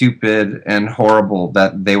and stupid and horrible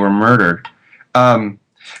that they were murdered.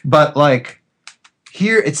 But like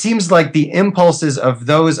here, it seems like the impulses of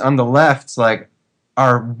those on the left, like,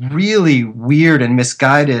 are really weird and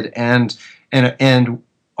misguided and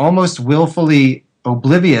almost willfully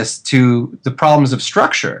oblivious to the problems of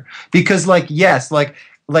structure. Because, like, yes, like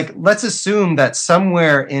let's assume that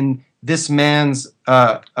somewhere in this man's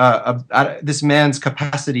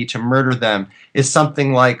capacity to murder them is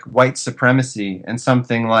something like white supremacy and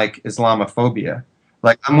something like Islamophobia.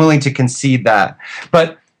 Like, I'm willing to concede that,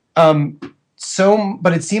 but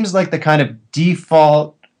it seems like the kind of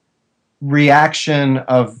default reaction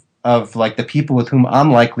of like the people with whom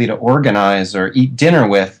I'm likely to organize or eat dinner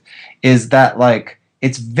with is that, like,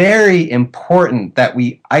 it's very important that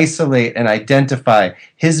we isolate and identify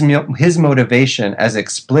his motivation as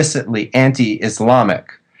explicitly anti-Islamic,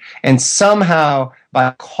 and somehow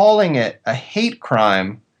by calling it a hate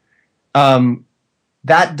crime,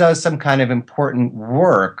 that does some kind of important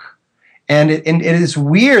work. And it is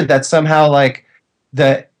weird that somehow, like,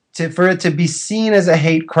 for it to be seen as a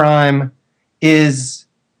hate crime is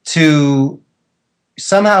to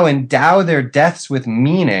somehow endow their deaths with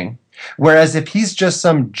meaning, whereas if he's just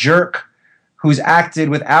some jerk who's acted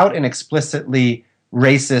without an explicitly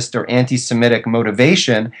racist or anti-Semitic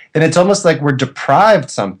motivation, then it's almost like we're deprived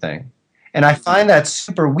something. And I find that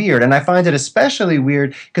super weird, and I find it especially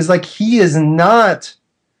weird because, like, he is not,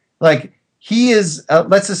 like, he is,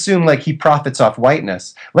 let's assume, like, he profits off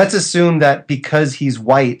whiteness. Let's assume that because he's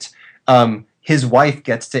white, his wife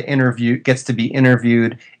gets to be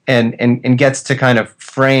interviewed and gets to kind of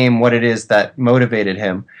frame what it is that motivated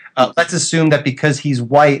him. Let's assume that because he's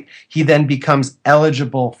white, he then becomes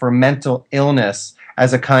eligible for mental illness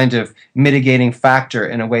as a kind of mitigating factor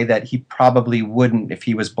in a way that he probably wouldn't if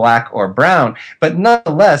he was black or brown. But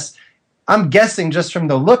nonetheless, I'm guessing just from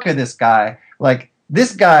the look of this guy, like,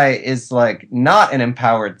 this guy is, like, not an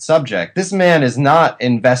empowered subject. This man is not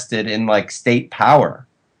invested in, like, state power.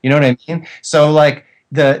 You know what I mean? So, like,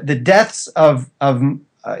 the deaths of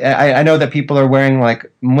I know that people are wearing, like,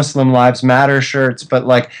 Muslim Lives Matter shirts, but,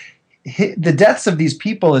 like, the deaths of these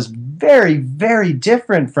people is very, very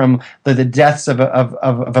different from the deaths of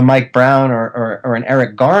a Mike Brown or an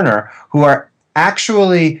Eric Garner, who are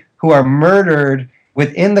murdered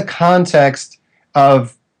within the context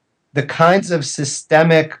of the kinds of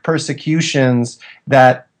systemic persecutions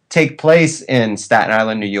that take place in Staten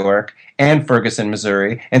Island, New York, and Ferguson,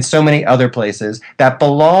 Missouri, and so many other places that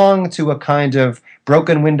belong to a kind of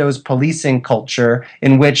broken windows policing culture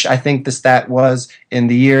in which I think the stat was in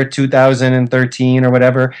the year 2013 or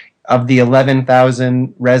whatever, of the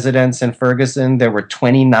 11,000 residents in Ferguson, there were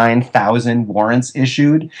 29,000 warrants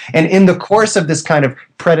issued. And in the course of this kind of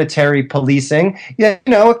predatory policing,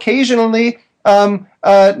 occasionally,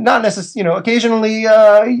 occasionally,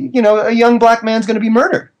 a young black man's going to be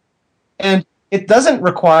murdered. And it doesn't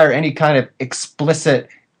require any kind of explicit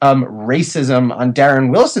racism on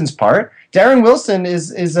Darren Wilson's part. Darren Wilson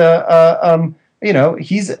is he's I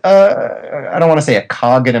don't want to say a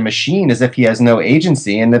cog in a machine as if he has no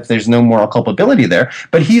agency and if there's no moral culpability there,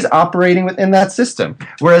 but he's operating within that system.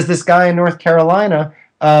 Whereas this guy in North Carolina,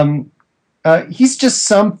 he's just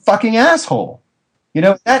some fucking asshole.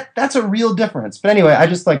 That's a real difference. But anyway, I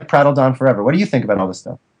just, like, prattled on forever. What do you think about all this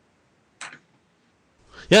stuff?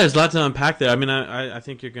 Yeah, there's a lot to unpack there. I mean, I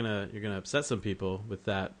think you're gonna upset some people with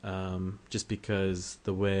that, just because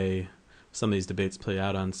the way some of these debates play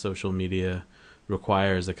out on social media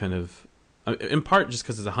requires a kind of, in part just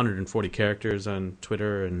because there's 140 characters on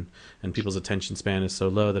Twitter and people's attention span is so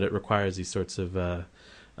low that it requires these sorts of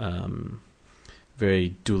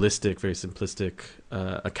very dualistic, very simplistic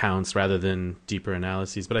accounts rather than deeper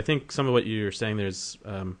analyses. But I think some of what you're saying there is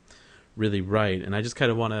really right, and I just kind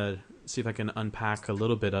of want to see if I can unpack a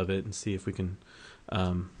little bit of it and see if we can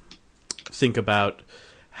think about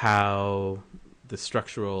how the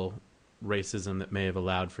structural racism that may have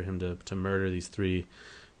allowed for him to murder these three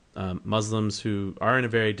Muslims who are in a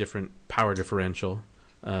very different power differential,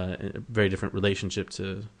 a very different relationship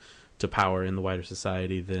to power in the wider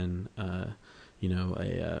society than a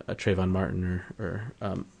Trayvon Martin or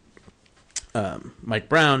Mike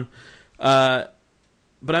Brown. But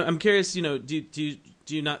I'm curious,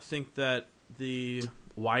 do you not think that the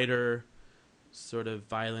wider sort of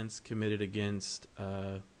violence committed against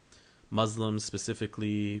Muslims,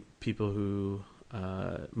 specifically people who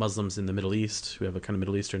Muslims in the Middle East who have a kind of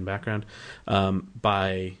Middle Eastern background,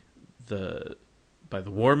 by the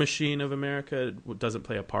war machine of America doesn't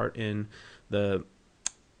play a part in the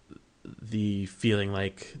feeling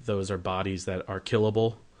like those are bodies that are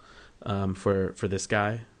killable for this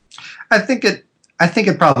guy? I think it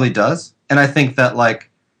probably does, and I think that like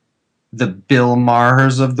the Bill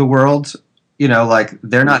Mahers of the world, like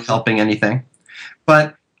they're not helping anything.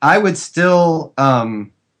 But I would still,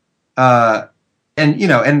 and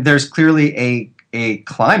there's clearly a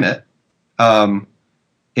climate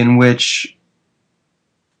in which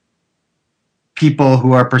people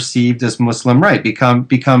who are perceived as Muslim become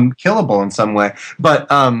killable in some way. But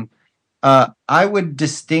I would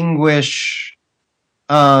distinguish.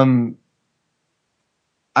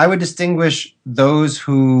 I would distinguish those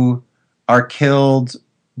who are killed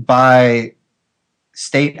by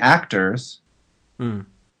state actors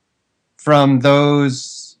from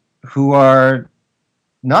those who are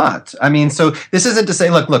not. I mean, so this isn't to say,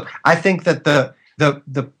 look, I think that the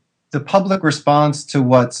public response to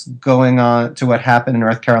what's going on, to what happened in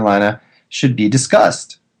North Carolina, should be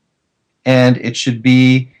discussed. And it should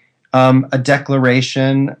be a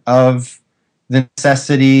declaration of the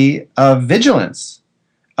necessity of vigilance.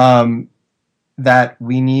 That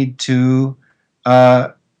we need to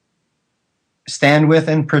stand with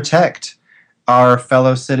and protect our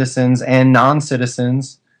fellow citizens and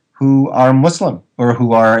non-citizens who are Muslim or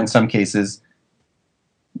who are, in some cases,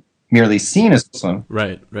 merely seen as Muslim.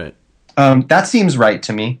 Right. That seems right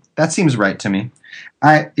to me. I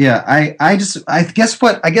guess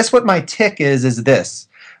what my tick is this.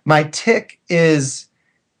 My tick is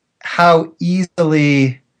how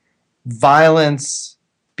easily violence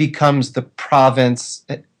becomes the province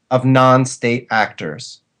of non-state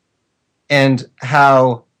actors, and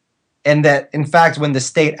that in fact when the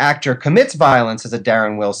state actor commits violence, as a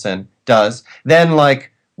Darren Wilson does, then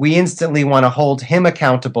like we instantly want to hold him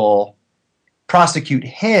accountable, prosecute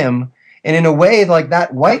him, and in a way like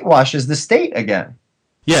that whitewashes the state again.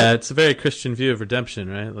 Yeah, it's a very Christian view of redemption,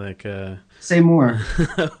 right? Like, say more.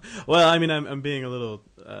 Well, I mean, I'm being a little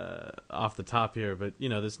off the top here, but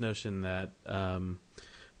this notion that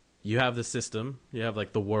you have the system, you have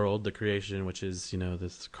like the world, the creation, which is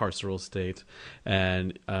this carceral state,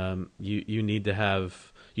 and you need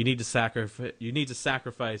to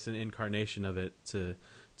sacrifice an incarnation of it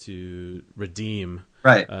to redeem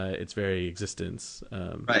its very existence.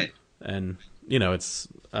 Right. And it's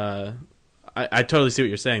I totally see what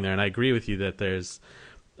you're saying there, and I agree with you that there's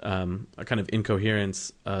a kind of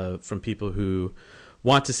incoherence from people who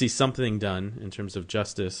want to see something done in terms of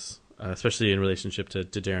justice, especially in relationship to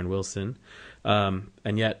Darren Wilson,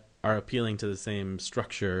 and yet are appealing to the same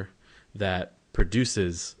structure that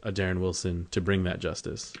produces a Darren Wilson to bring that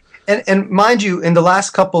justice. And mind you, in the last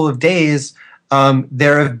couple of days,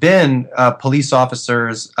 there have been police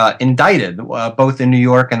officers indicted, both in New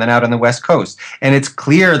York and then out on the West Coast. And it's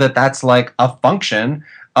clear that that's like a function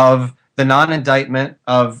of the non-indictment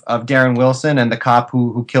of Darren Wilson and the cop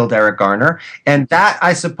who killed Eric Garner. And that,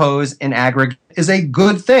 I suppose, in aggregate, is a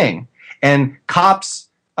good thing. And cops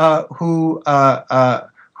who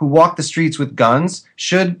walk the streets with guns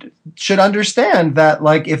should understand that,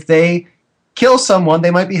 like, if they kill someone,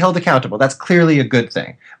 they might be held accountable. That's clearly a good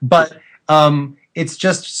thing. But it's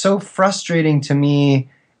just so frustrating to me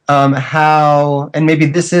how, and maybe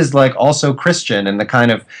this is like also Christian, and the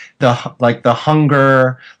kind of the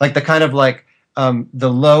hunger, like the kind of like the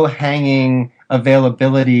low hanging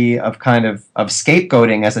availability of kind of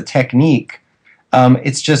scapegoating as a technique.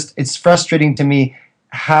 It's frustrating to me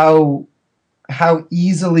how how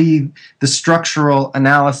easily the structural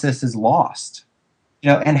analysis is lost,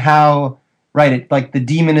 and how like the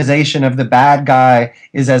demonization of the bad guy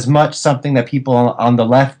is as much something that people on the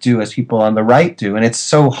left do as people on the right do, and it's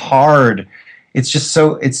so hard. It's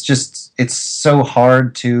so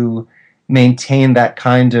hard to maintain that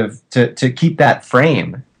kind of to keep that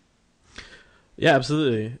frame. Yeah,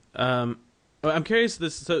 absolutely. I'm curious.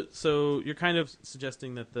 So you're kind of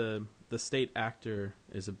suggesting that the state actor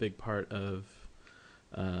is a big part of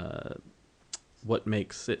what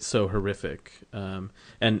makes it so horrific. And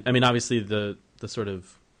I mean, obviously, the sort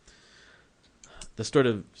of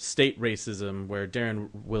state racism where Darren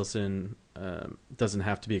Wilson doesn't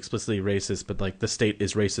have to be explicitly racist, but like the state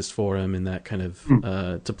is racist for him, and that kind of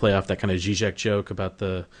to play off that kind of Zizek joke about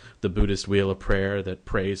the Buddhist wheel of prayer that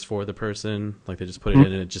prays for the person, like they just put it in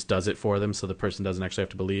and it just does it for them, so the person doesn't actually have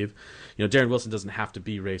to believe. Darren Wilson doesn't have to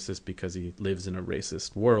be racist because he lives in a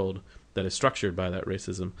racist world that is structured by that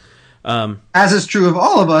racism. As is true of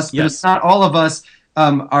all of us, but yes. not all of us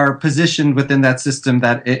are positioned within that system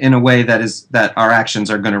that in a way that our actions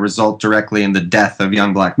are going to result directly in the death of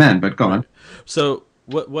young black men. But go on. So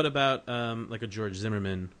what about like a George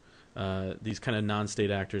Zimmerman, these kind of non-state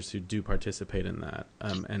actors who do participate in that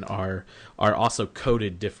and are also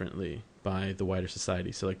coded differently by the wider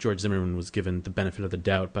society? So like George Zimmerman was given the benefit of the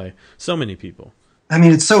doubt by so many people. I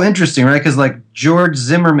mean, it's so interesting, right? Because like George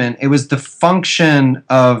Zimmerman, it was the function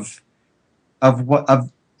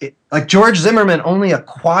like George Zimmerman only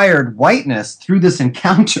acquired whiteness through this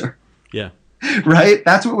encounter. Yeah. Right?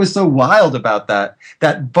 That's what was so wild about that.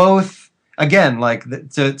 That both, again, like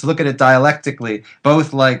to look at it dialectically,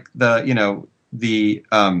 both like I think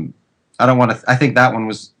that one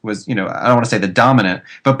was I don't want to say the dominant,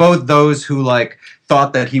 but both those who like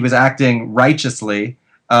thought that he was acting righteously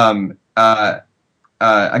against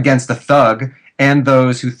a thug, and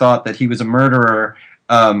those who thought that he was a murderer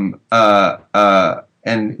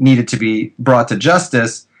and needed to be brought to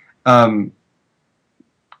justice, came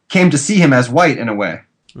to see him as white in a way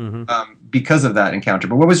because of that encounter.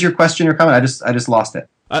 But what was your question or comment? I just lost it.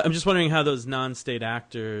 I'm just wondering how those non-state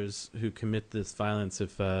actors who commit this violence,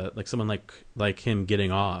 if like someone like him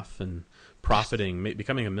getting off and profiting,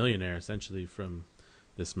 becoming a millionaire essentially from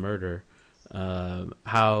this murder,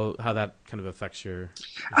 how that kind of affects your...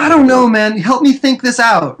 I don't know, man. Help me think this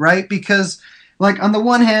out, right? Because like on the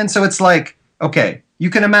one hand, so it's like, okay, you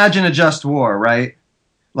can imagine a just war, right?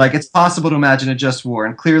 Like it's possible to imagine a just war,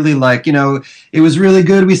 and clearly, like it was really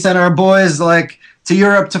good. We sent our boys like to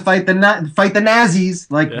Europe to fight the Nazis.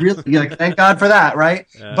 Like really, like thank God for that, right?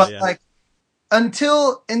 But like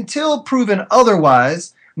until proven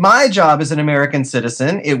otherwise, my job as an American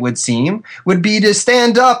citizen, it would seem, would be to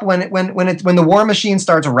stand up when the war machine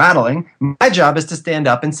starts rattling. My job is to stand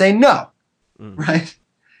up and say no, right?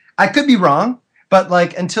 I could be wrong. But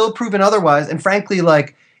like until proven otherwise, and frankly,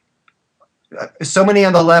 like so many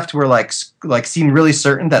on the left were like seemed really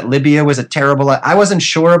certain that Libya was a terrible. I wasn't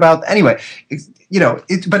sure about anyway.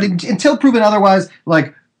 Until proven otherwise,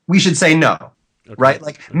 like we should say no, right?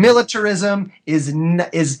 Like militarism is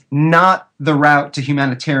not the route to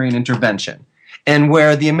humanitarian intervention, and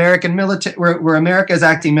where the American where America is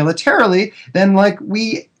acting militarily, then like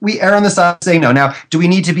we err on the side of saying no. Now, do we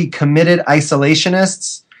need to be committed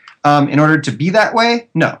isolationists? In order to be that way?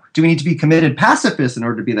 No. Do we need to be committed pacifists in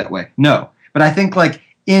order to be that way? No. But I think like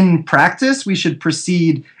in practice, we should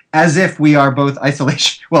proceed as if we are both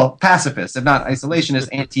pacifists, if not isolationists,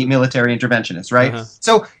 anti-military interventionists, right? Uh-huh.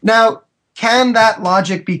 So now, can that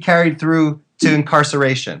logic be carried through to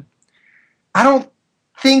incarceration? I don't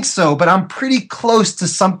think so, but I'm pretty close to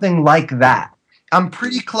something like that. I'm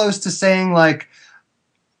pretty close to saying like,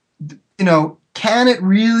 can it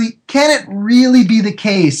really be the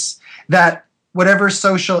case that whatever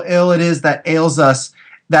social ill it is that ails us,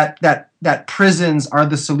 that prisons are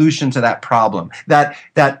the solution to that problem?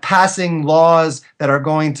 That passing laws that are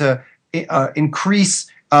going to increase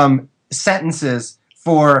sentences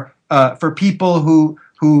for people who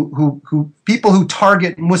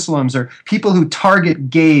target Muslims or people who target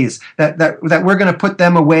gays, that we're going to put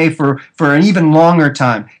them away for an even longer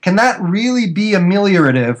time. Can that really be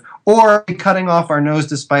ameliorative, or are we cutting off our nose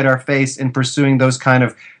to spite our face in pursuing those kind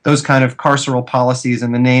of carceral policies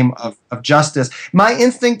in the name of justice? My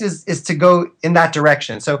instinct is to go in that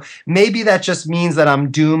direction. So maybe that just means that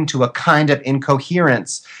I'm doomed to a kind of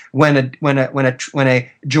incoherence when a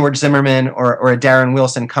George Zimmerman or a Darren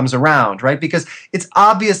Wilson comes around, right? Because it's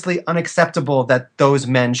obviously unacceptable that those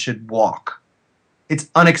men should walk.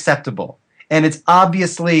 It's unacceptable. And it's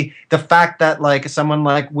obviously the fact that like someone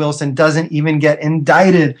like Wilson doesn't even get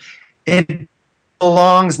indicted. It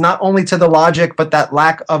belongs not only to the logic, but that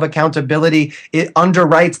lack of accountability. It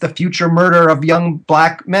underwrites the future murder of young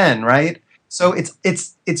black men, right? So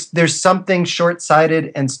it's there's something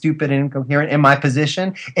short-sighted and stupid and incoherent in my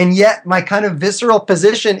position, and yet my kind of visceral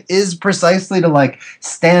position is precisely to like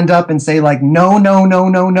stand up and say like, no, no, no,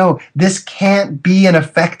 no, no, this can't be an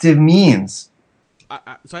effective means.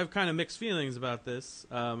 So I have kind of mixed feelings about this,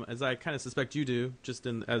 as I kind of suspect you do, just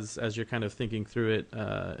as you're kind of thinking through it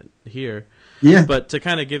here. Yeah. But to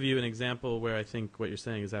kind of give you an example where I think what you're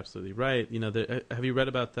saying is absolutely right. You know, have you read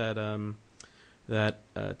about that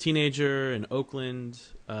teenager in Oakland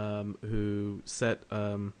who set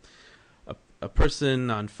a person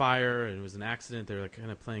on fire, and it was an accident? They were like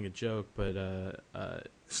kind of playing a joke, but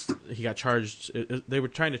he got charged. They were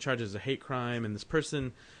trying to charge it as a hate crime, and this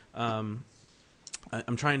person.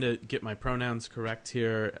 I'm trying to get my pronouns correct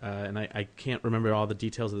here, and I can't remember all the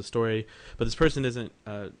details of the story. But this person isn't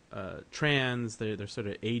trans; they're sort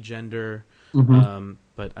of agender. Mm-hmm.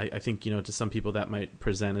 But I think, you know, to some people that might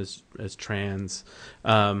present as trans.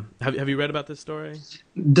 Have you read about this story?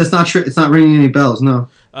 That's not true. It's not ringing any bells. No.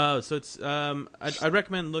 So it's I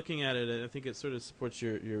recommend looking at it. I think it sort of supports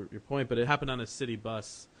your point. But it happened on a city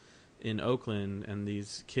bus in Oakland, and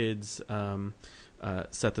these kids.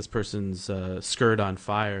 Set this person's skirt on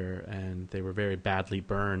fire, and they were very badly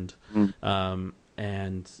burned.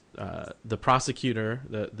 And the prosecutor,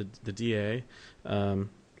 the DA,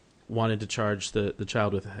 wanted to charge the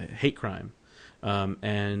child with a hate crime,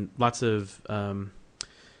 and lots of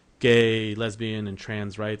gay, lesbian, and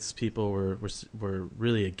trans rights people were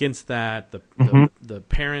really against that. The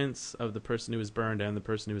parents of the person who was burned and the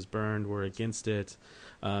person who was burned were against it.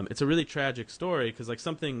 It's a really tragic story because like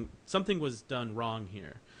something was done wrong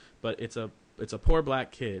here, but it's a poor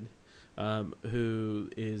black kid who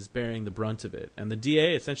is bearing the brunt of it, and the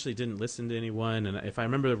DA essentially didn't listen to anyone. And if I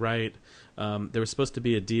remember right, there was supposed to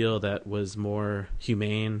be a deal that was more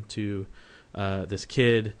humane to this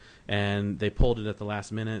kid, and they pulled it at the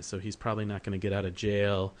last minute, so he's probably not going to get out of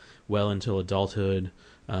jail well until adulthood.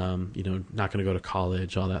 You know, not going to go to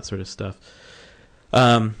college, all that sort of stuff.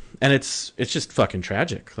 And it's just fucking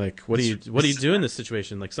tragic. Like, what do you do in this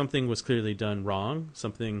situation? Like, something was clearly done wrong,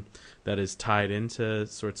 something that is tied into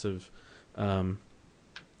sorts of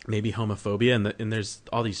maybe homophobia, and there's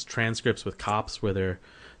all these transcripts with cops where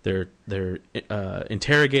they're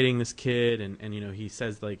interrogating this kid, and you know, he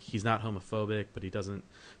says like he's not homophobic, but he doesn't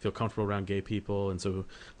feel comfortable around gay people, and so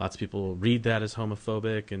lots of people read that as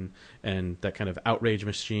homophobic, and that kind of outrage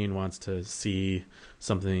machine wants to see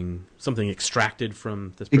something extracted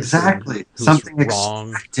from this person. Exactly. Who's something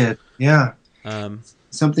wrong. Extracted. Yeah.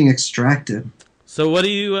 Something extracted. So what do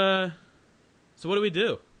you? So what do we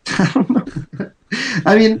do? I don't know.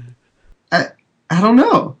 I mean, I don't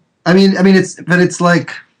know. I mean, it's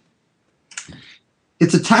like,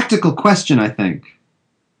 it's a tactical question, I think.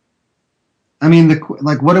 I mean,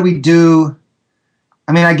 what do we do?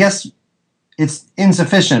 I mean, I guess it's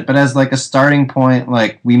insufficient, but as like a starting point,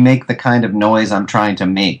 like we make the kind of noise I'm trying to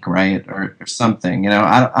make, right? Or something, you know,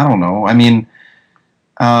 I don't know. I mean,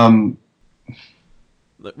 well,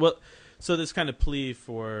 so this kind of plea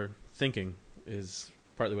for thinking is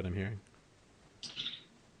partly what I'm hearing.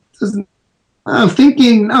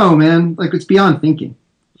 Thinking, no, man, like it's beyond thinking.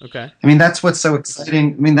 Okay. I mean, that's what's so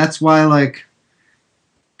exciting. I mean, that's why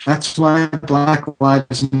Black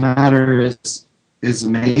Lives Matter is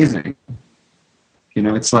amazing. You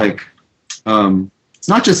know, it's like, it's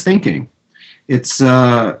not just thinking. It's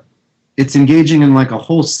engaging in like a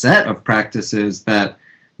whole set of practices that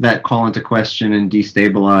call into question and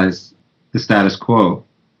destabilize the status quo.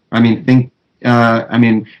 I mean,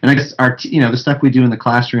 and I guess the stuff we do in the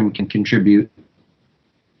classroom can contribute,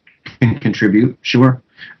 sure.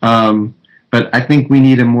 But I think we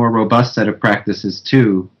need a more robust set of practices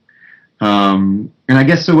too. And I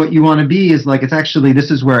guess so what you want to be is like,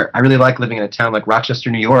 this is where I really like living in a town like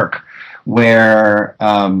Rochester, New York, where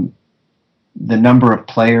the number of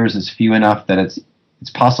players is few enough that it's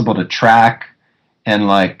possible to track. And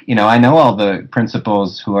like, you know, I know all the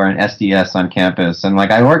principals who are in SDS on campus, and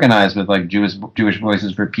like I organize with like Jewish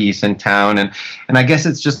Voices for Peace in town, and I guess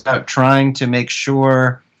it's just about trying to make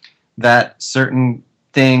sure that certain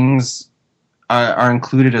things are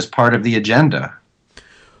included as part of the agenda.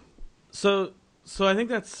 So I think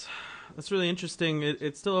that's really interesting.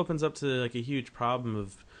 It still opens up to like a huge problem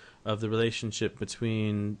of the relationship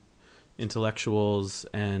between intellectuals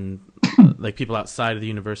and like people outside of the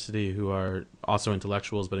university who are also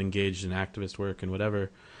intellectuals but engaged in activist work and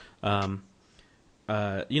whatever. You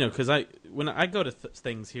know, because when I go to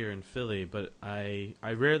things here in Philly, but I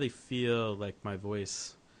rarely feel like my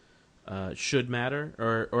voice should matter,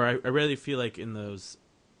 or I really feel like in the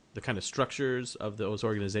kind of structures of those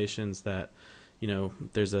organizations that,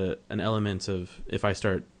 there's an element of, if I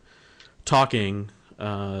start talking,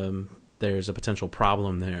 there's a potential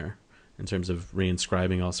problem there in terms of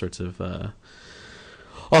reinscribing all sorts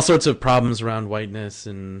of problems around whiteness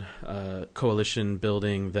and coalition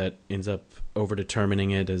building that ends up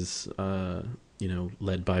overdetermining it as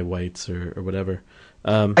led by whites or whatever.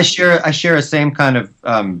 I share a same kind of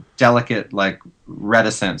delicate like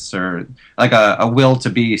reticence or like a will to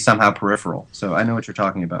be somehow peripheral. So I know what you're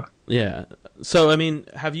talking about. Yeah. So I mean,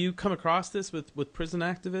 have you come across this with prison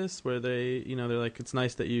activists where they, they're like, it's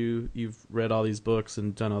nice that you've read all these books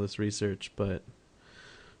and done all this research, but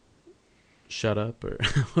shut up or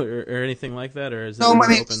or anything like that, or is it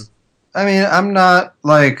open? I mean, I'm not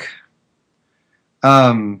like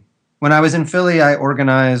when I was in Philly, I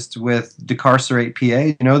organized with Decarcerate PA.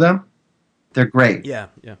 You know them? They're great. Yeah.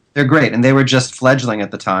 They're great, and they were just fledgling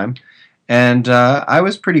at the time. And I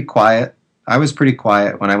was pretty quiet. I was pretty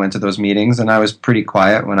quiet when I went to those meetings, and I was pretty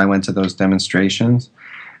quiet when I went to those demonstrations.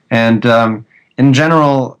 And in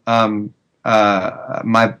general, my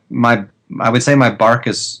I would say my bark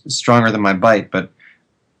is stronger than my bite, but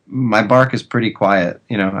my bark is pretty quiet.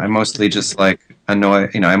 I mostly just like annoy.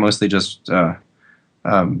 I mostly just.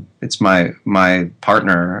 It's my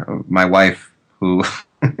partner, my wife, who.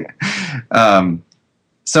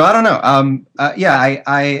 So I don't know.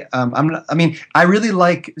 I really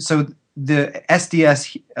like the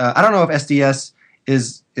SDS. I don't know if SDS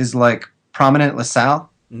is like prominent at LaSalle.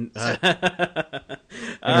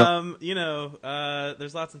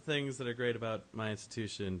 There's lots of things that are great about my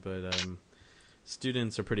institution, but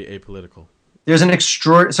students are pretty apolitical. There's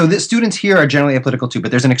so the students here are generally apolitical too,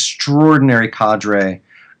 but there's an extraordinary cadre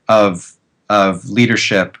of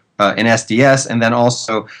leadership in SDS, and then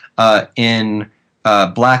also in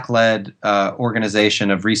Black-led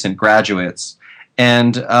organization of recent graduates,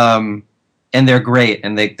 and they're great,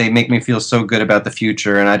 and they make me feel so good about the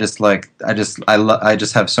future, and I just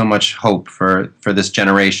have so much hope for this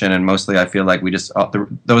generation, and mostly I feel like we just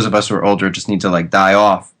those of us who are older just need to like die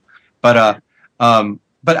off, but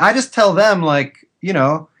I just tell them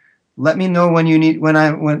let me know when you need when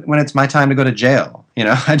it's my time to go to jail,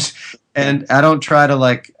 and I don't try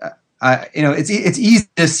to it's easy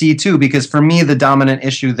to see too, because for me the dominant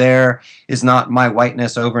issue there is not my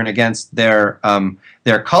whiteness over and against their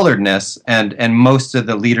coloredness, and most of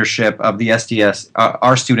the leadership of the SDS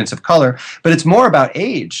are students of color, but it's more about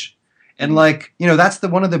age, and that's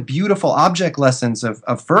one of the beautiful object lessons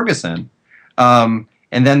of Ferguson.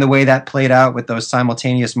 And then the way that played out with those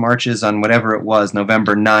simultaneous marches on whatever it was,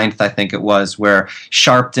 November 9th, I think it was, where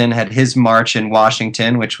Sharpton had his march in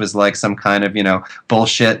Washington, which was like some kind of,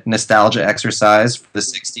 bullshit nostalgia exercise for the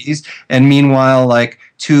 60s. And meanwhile,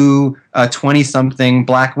 two 20-something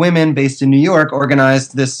black women based in New York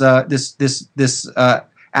organized this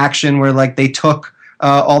action where they took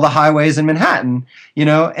all the highways in Manhattan,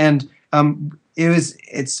 and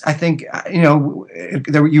I think,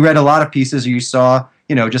 you read a lot of pieces, or you saw,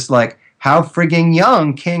 just how frigging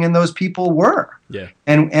young King and those people were. Yeah.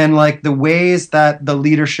 And the ways that the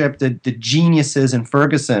leadership, the geniuses in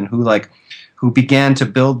Ferguson who began to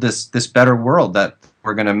build this better world that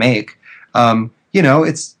we're going to make,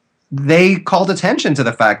 they called attention to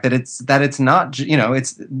the fact that it's not,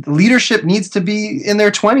 it's leadership needs to be in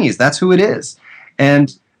their 20s. That's who it is.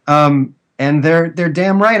 And they're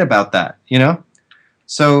damn right about that,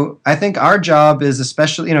 So I think our job is,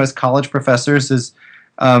 especially, as college professors, is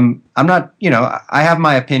I'm not, I have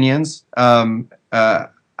my opinions. I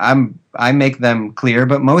make them clear,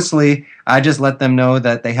 but mostly I just let them know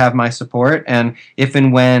that they have my support, and if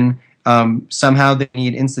and when somehow they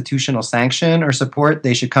need institutional sanction or support,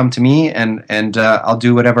 they should come to me, and I'll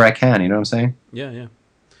do whatever I can. You know what I'm saying? Yeah.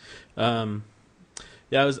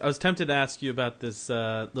 I was tempted to ask you about this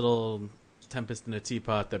little tempest in a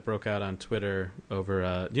teapot that broke out on Twitter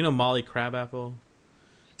over, do you know Molly Crabapple?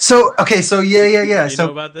 Yeah. You know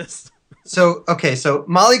about this? So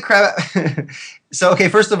Molly Crab.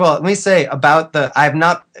 First of all, let me say about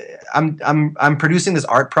I'm producing this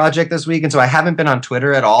art project this week, and so I haven't been on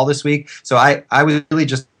Twitter at all this week. So I was really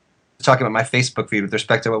just talking about my Facebook feed with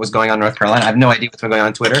respect to what was going on in North Carolina. I have no idea what's going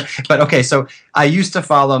on Twitter. But so I used to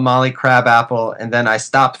follow Molly Crabapple, and then I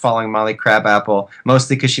stopped following Molly Crabapple,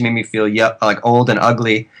 mostly because she made me feel old and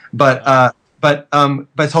ugly. But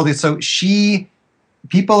totally. So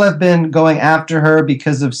people have been going after her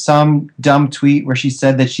because of some dumb tweet where she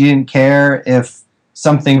said that she didn't care if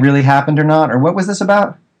something really happened or not. Or what was this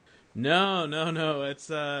about? No.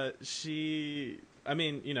 It's she. I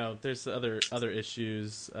mean, there's other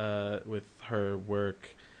issues with her work.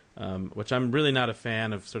 which I'm really not a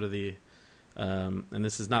fan of. Sort of the, and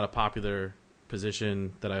this is not a popular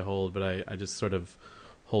position that I hold, but I just sort of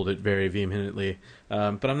hold it very vehemently.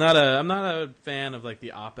 But I'm not a fan of like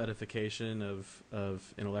the op-edification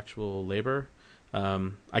of intellectual labor.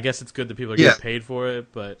 I guess it's good that people are getting paid for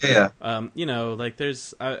it, but you know, like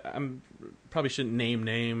I'm probably shouldn't name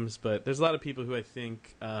names, but there's a lot of people who I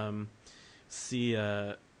think see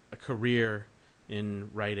a career in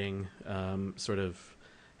writing sort of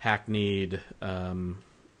hackneyed,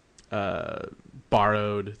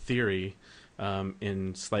 borrowed theory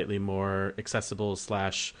in slightly more accessible /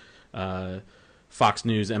 Fox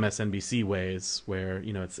News, MSNBC ways, where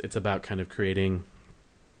you know it's about kind of creating.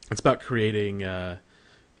 It's about creating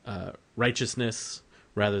righteousness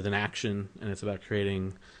rather than action, and it's about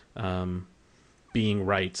creating being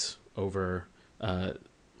right over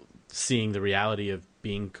seeing the reality of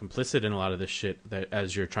being complicit in a lot of this shit that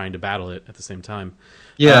as you're trying to battle it at the same time.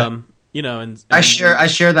 Yeah, you know, and I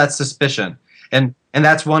share that suspicion, and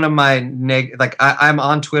that's one of my I'm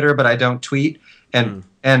on Twitter, but I don't tweet, and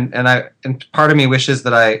part of me wishes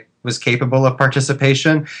that I was capable of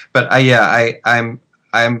participation, but I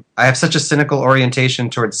have such a cynical orientation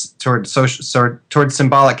towards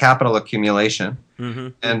symbolic capital accumulation,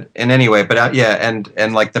 and anyway, but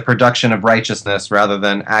and like the production of righteousness rather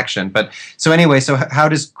than action. But so anyway, so how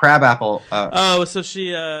does Crabapple? So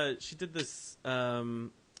she did this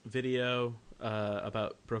video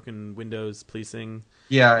about broken windows policing.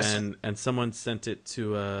 Yeah, and someone sent it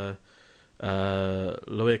to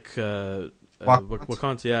Loic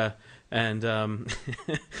Wacquant, yeah. And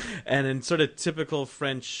and in sort of typical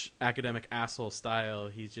French academic asshole style,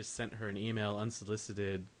 he just sent her an email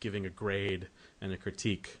unsolicited, giving a grade and a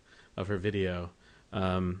critique of her video.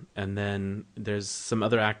 And then there's some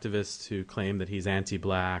other activists who claim that he's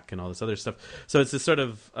anti-black and all this other stuff. So it's this sort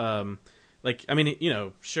of like, I mean, you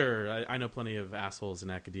know, sure, I know plenty of assholes in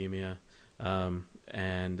academia,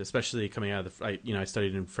 and especially coming out of I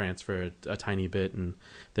studied in France for a tiny bit, and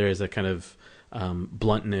there is a kind of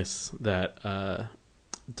bluntness that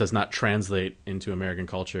does not translate into American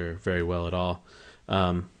culture very well at all.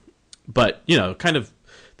 But, you know, kind of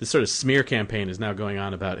this sort of smear campaign is now going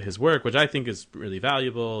on about his work, which I think is really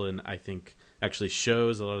valuable, and I think actually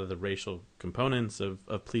shows a lot of the racial components of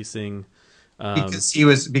policing.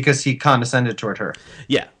 Because he condescended toward her.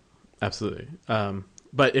 Yeah, absolutely.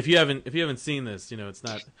 But if you haven't seen this, you know, it's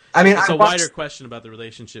not. I mean, it's a wider question about the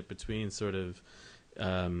relationship between sort of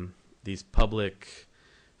these public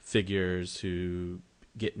figures who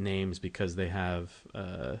get names because they have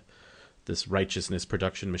this righteousness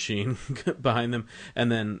production machine behind them,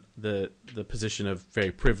 and then the position of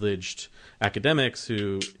very privileged academics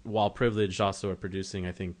who, while privileged, also are producing,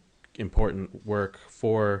 I think, important work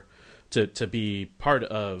to be part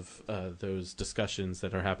of those discussions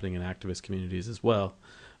that are happening in activist communities as well.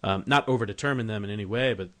 Not overdetermine them in any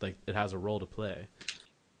way, but like it has a role to play.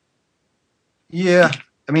 Yeah,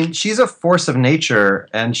 I mean, she's a force of nature,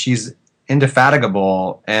 and she's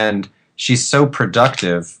indefatigable, and she's so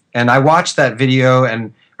productive. And I watched that video,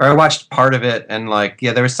 or I watched part of it, and like,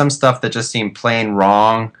 yeah, there was some stuff that just seemed plain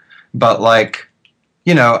wrong. But like,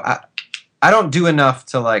 you know, I don't do enough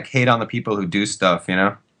to like hate on the people who do stuff. You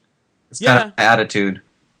know, it's kind of my attitude.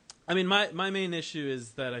 I mean, my main issue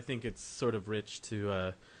is that I think it's sort of rich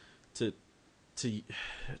to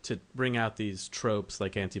bring out these tropes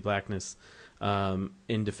like anti-blackness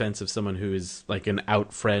in defense of someone who is like an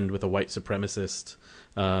out friend with a white supremacist.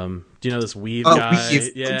 Do you know this Weave guy?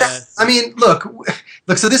 Weave. Yeah. I mean, look.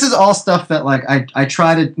 So this is all stuff that like I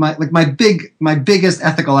try to my biggest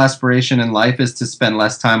ethical aspiration in life is to spend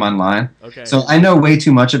less time online. Okay. So I know way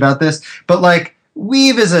too much about this, but like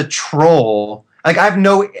Weave is a troll. Like I have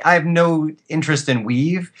no interest in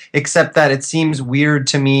Weave except that it seems weird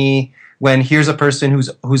to me when here's a person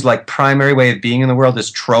whose like primary way of being in the world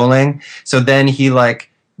is trolling. So then he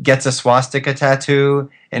like gets a swastika tattoo,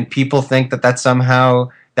 and people think that somehow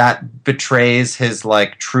that betrays his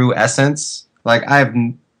like true essence. Like I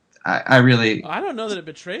really. I don't know that it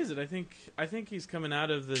betrays it. I think he's coming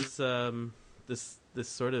out of this this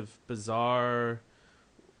sort of bizarre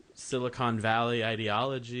Silicon Valley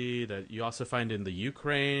ideology that you also find in the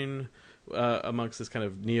Ukraine. Amongst this kind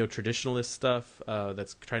of neo-traditionalist stuff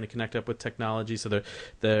that's trying to connect up with technology. So do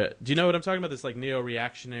you know what I'm talking about? This like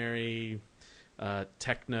neo-reactionary,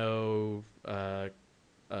 techno,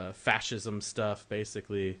 fascism stuff,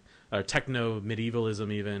 basically, or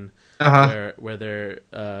techno-medievalism even, where they're,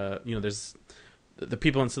 you know, there's the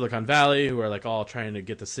people in Silicon Valley who are like all trying to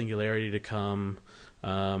get the singularity to come,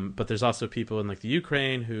 but there's also people in like the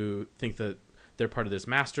Ukraine who think that they're part of this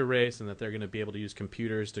master race and that they're going to be able to use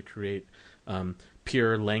computers to create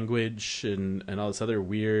pure language and all this other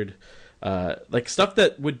weird like stuff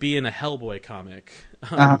that would be in a Hellboy comic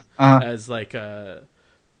as like a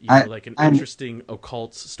like an interesting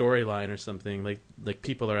occult storyline or something. Like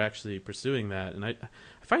people are actually pursuing that, and I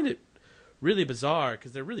find it really bizarre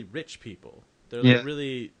because they're really rich people. They're like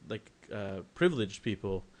really like privileged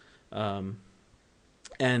people, and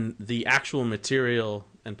the actual material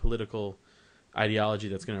and political ideology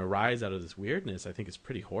that's going to arise out of this weirdness, I think, is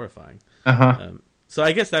pretty horrifying. So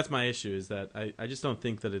I guess that's my issue, is that I just don't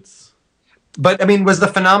think that it's. But I mean, was the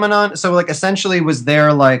phenomenon so like essentially was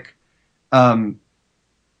there like the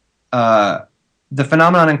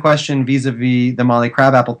phenomenon in question vis-a-vis the Molly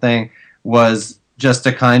Crabapple thing was just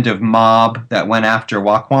a kind of mob that went after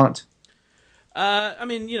Waquant? I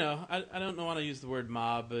mean, I don't want to use the word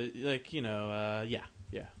mob, but like,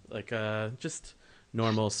 like just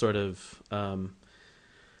normal sort of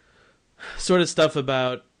stuff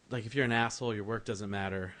about like if you're an asshole, your work doesn't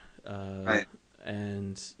matter, right.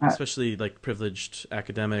 And especially like privileged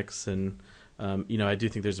academics, and I do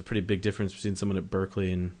think there's a pretty big difference between someone at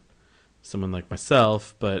Berkeley and someone like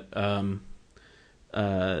myself, but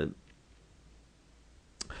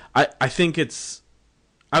I think it's.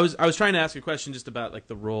 I was trying to ask a question just about like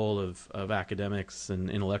the role of academics and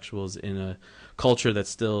intellectuals in a culture that's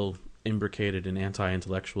still imbricated in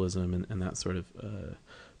anti-intellectualism and that sort of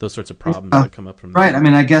those sorts of problems that come up from right.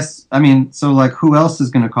 that. I mean, so like who else is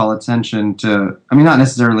going to call attention to? I mean, not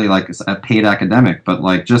necessarily like a paid academic, but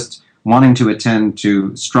like just wanting to attend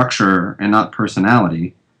to structure and not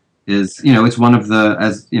personality is it's one of the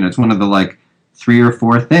it's one of the like 3 or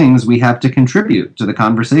 4 things we have to contribute to the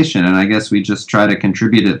conversation, and I guess we just try to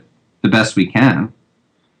contribute it the best we can,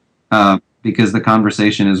 because the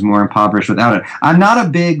conversation is more impoverished without it. I'm not a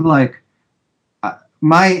big like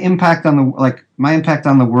my impact on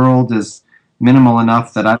the world is minimal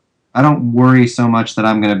enough that I don't worry so much that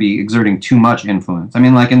I'm going to be exerting too much influence. I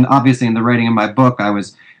mean, like obviously in the writing of my book, I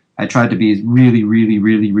tried to be really, really,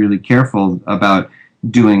 really, really careful about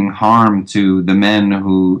doing harm to the men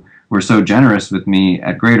who were so generous with me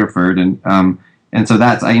at Graterford, and so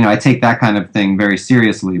that's I take that kind of thing very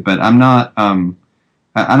seriously. But I'm not.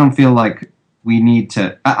 I don't feel like we need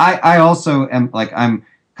to. I also am like I'm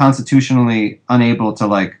constitutionally unable to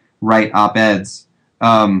like write op-eds,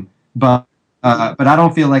 but I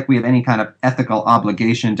don't feel like we have any kind of ethical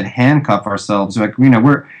obligation to handcuff ourselves. Like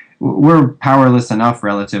we're powerless enough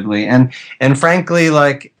relatively, and frankly,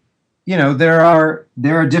 like there are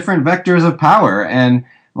different vectors of power, and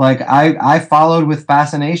like I followed with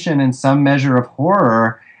fascination and some measure of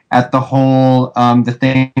horror at the whole the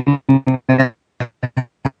thing that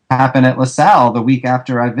happened at LaSalle the week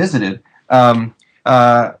after I visited,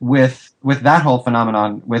 with that whole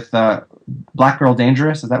phenomenon with Black Girl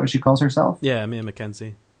Dangerous. Is that what she calls herself? Yeah, Mia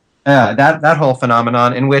McKenzie. Yeah, that whole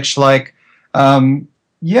phenomenon in which like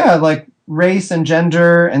like race and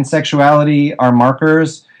gender and sexuality are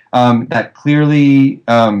markers that clearly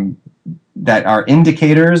that are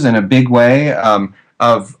indicators in a big way of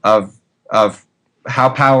how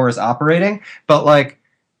power is operating. But like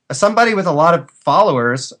somebody with a lot of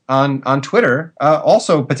followers on Twitter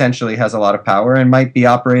also potentially has a lot of power and might be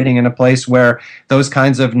operating in a place where those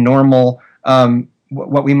kinds of normal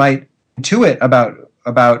what we might intuit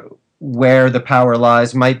about where the power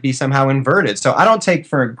lies might be somehow inverted. So I don't take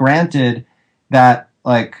for granted that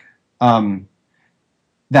like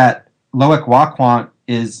that Loic Waquant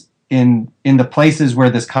is in the places where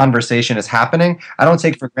this conversation is happening. I don't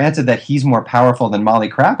take for granted that he's more powerful than Molly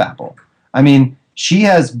Crabapple. I mean,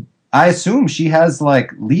 I assume she has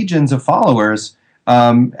like legions of followers,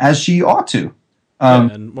 as she ought to.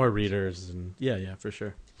 And more readers, and yeah, for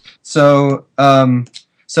sure. So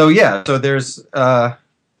there's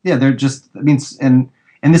they're just, I mean, and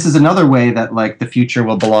this is another way that like the future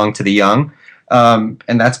will belong to the young, and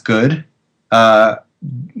that's good. But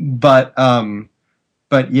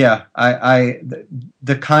yeah,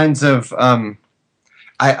 the kinds of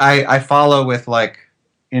I follow with like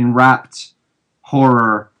enwrapped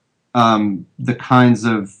horror the kinds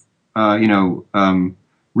of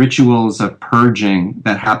rituals of purging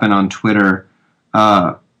that happen on Twitter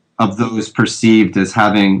of those perceived as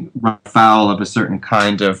having run foul of a certain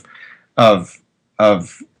kind of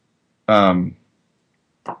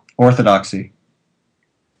orthodoxy.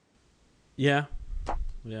 Yeah.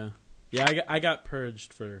 I got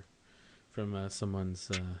purged from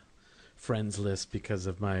someone's friends list because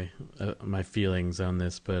of my feelings on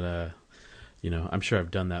this, but I'm sure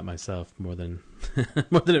I've done that myself more than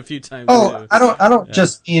a few times. Oh, too.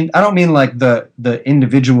 I don't mean like the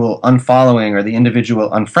individual unfollowing or the individual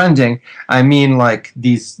unfriending. I mean like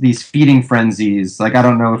these feeding frenzies. Like, I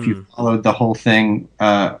don't know if you followed the whole thing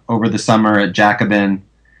over the summer at Jacobin.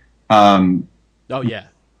 Oh yeah.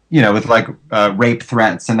 With like rape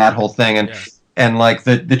threats and that whole thing, and Yes. and like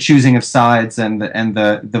the choosing of sides and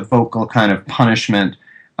the vocal kind of punishment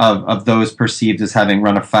of those perceived as having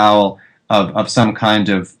run afoul of some kind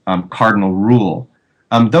of cardinal rule.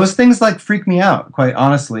 Those things like freak me out, quite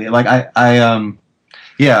honestly. Like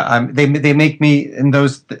they make me in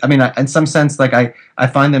those. I mean, in some sense, like I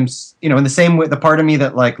find them, in the same way. The part of me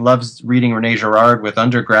that like loves reading Rene Girard with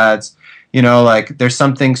undergrads, like there's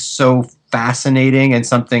something so fascinating and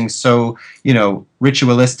something so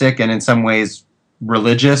ritualistic and in some ways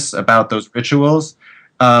religious about those rituals.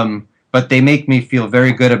 But they make me feel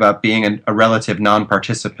very good about being a relative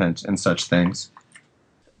non-participant in such things.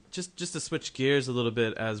 Just to switch gears a little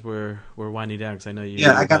bit as we're winding down, because I know you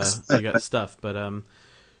I got you got stuff. But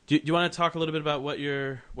do you want to talk a little bit about what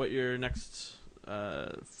your next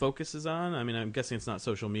focus is on? I mean, I'm guessing it's not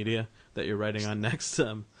social media that you're writing on next.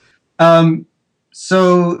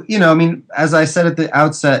 So I mean, as I said at the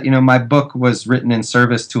outset, my book was written in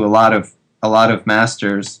service to a lot of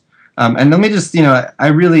masters. And let me just, I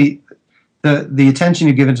really. The attention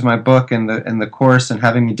you've given to my book and the course and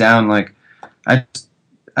having me down, like I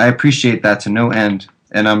appreciate that to no end,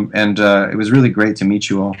 and it was really great to meet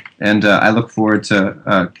you all, and I look forward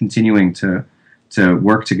to continuing to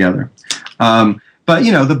work together. But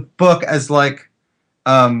the book, as like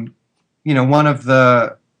one of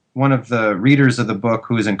the readers of the book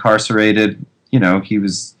who was incarcerated,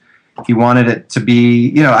 he wanted it to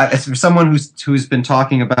be, for someone who's been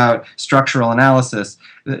talking about structural analysis,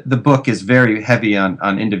 the book is very heavy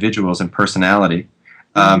on individuals and personality.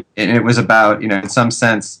 And it was about, in some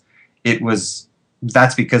sense,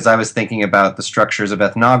 that's because I was thinking about the structures of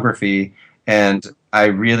ethnography, and I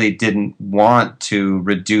really didn't want to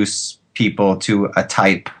reduce people to a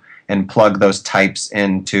type and plug those types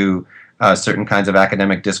into certain kinds of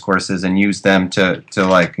academic discourses and use them to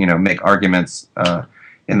make arguments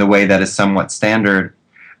in the way that is somewhat standard.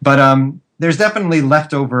 But there's definitely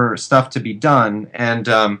leftover stuff to be done, and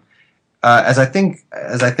as I think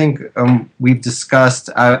we've discussed,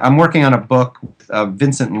 I'm working on a book with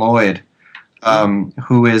Vincent Lloyd,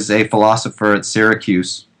 who is a philosopher at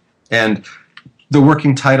Syracuse, and the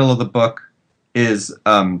working title of the book is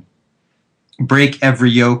Break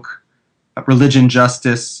Every Yoke, Religion,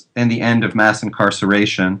 Justice, and the End of Mass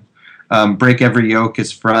Incarceration. Break Every Yoke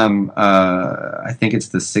is from, I think it's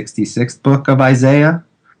the 66th book of Isaiah,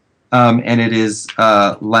 and it is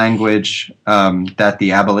language that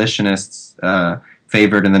the abolitionists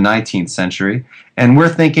favored in the 19th century. And we're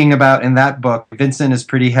thinking about, in that book, Vincent is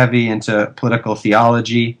pretty heavy into political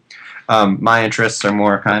theology. My interests are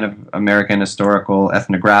more kind of American historical,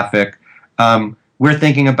 ethnographic. We're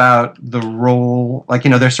thinking about the role,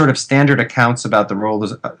 there's sort of standard accounts about the role,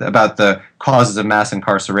 about the causes of mass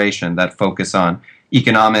incarceration that focus on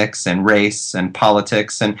economics and race and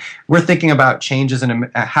politics. And we're thinking about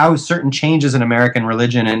how certain changes in American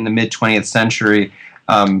religion in the mid-20th century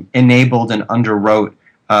enabled and underwrote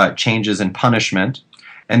changes in punishment.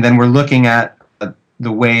 And then we're looking at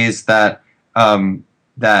the ways that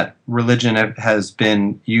that religion has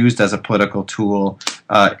been used as a political tool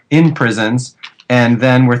in prisons. And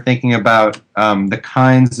then we're thinking about the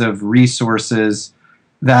kinds of resources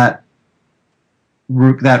that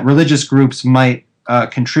religious groups might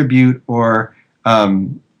contribute or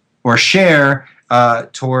share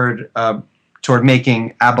toward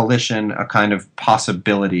making abolition a kind of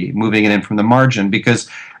possibility, moving it in from the margin. Because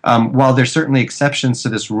while there's certainly exceptions to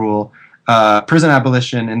this rule, prison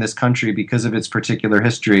abolition in this country, because of its particular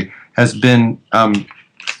history, has been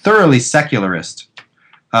thoroughly secularist.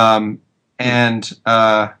 And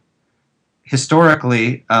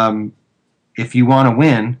historically, if you want to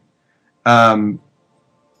win,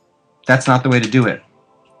 that's not the way to do it.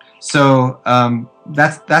 So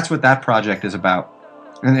that's what that project is about,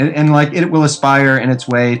 and it will aspire in its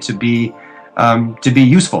way to be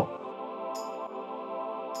useful.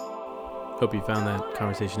 Hope you found that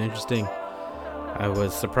conversation interesting. I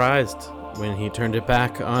was surprised when he turned it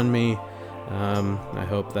back on me. I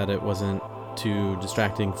hope that it wasn't too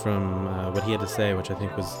distracting from what he had to say, which I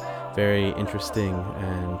think was very interesting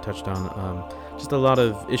and touched on just a lot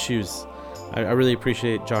of issues. I really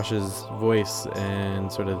appreciate Josh's voice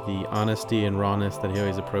and sort of the honesty and rawness that he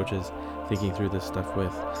always approaches thinking through this stuff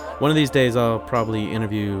with. One of these days I'll probably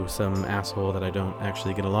interview some asshole that I don't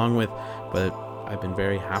actually get along with, but I've been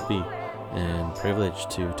very happy and privileged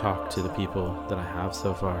to talk to the people that I have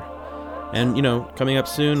so far. And, coming up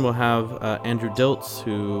soon, we'll have Andrew Diltz,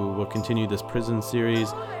 who will continue this prison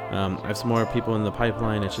series. I have some more people in the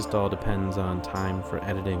pipeline. It just all depends on time for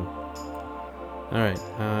editing. All right.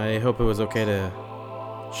 I hope it was okay to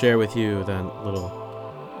share with you that little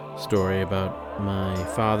story about my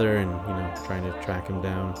father and, trying to track him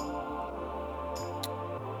down.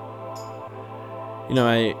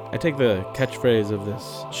 I take the catchphrase of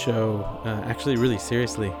this show actually really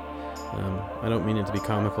seriously. I don't mean it to be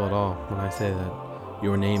comical at all when I say that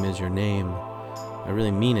your name is your name. I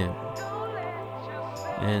really mean it.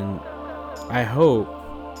 And I hope,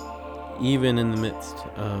 even in the midst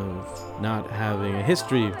of not having a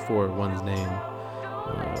history for one's name,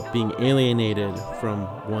 being alienated from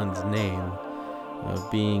one's name,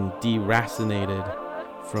 being deracinated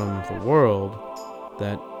from the world,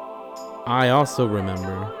 that I also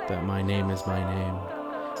remember that my name is my name.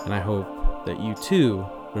 And I hope that you too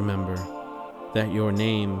remember that your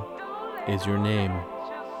name is your name.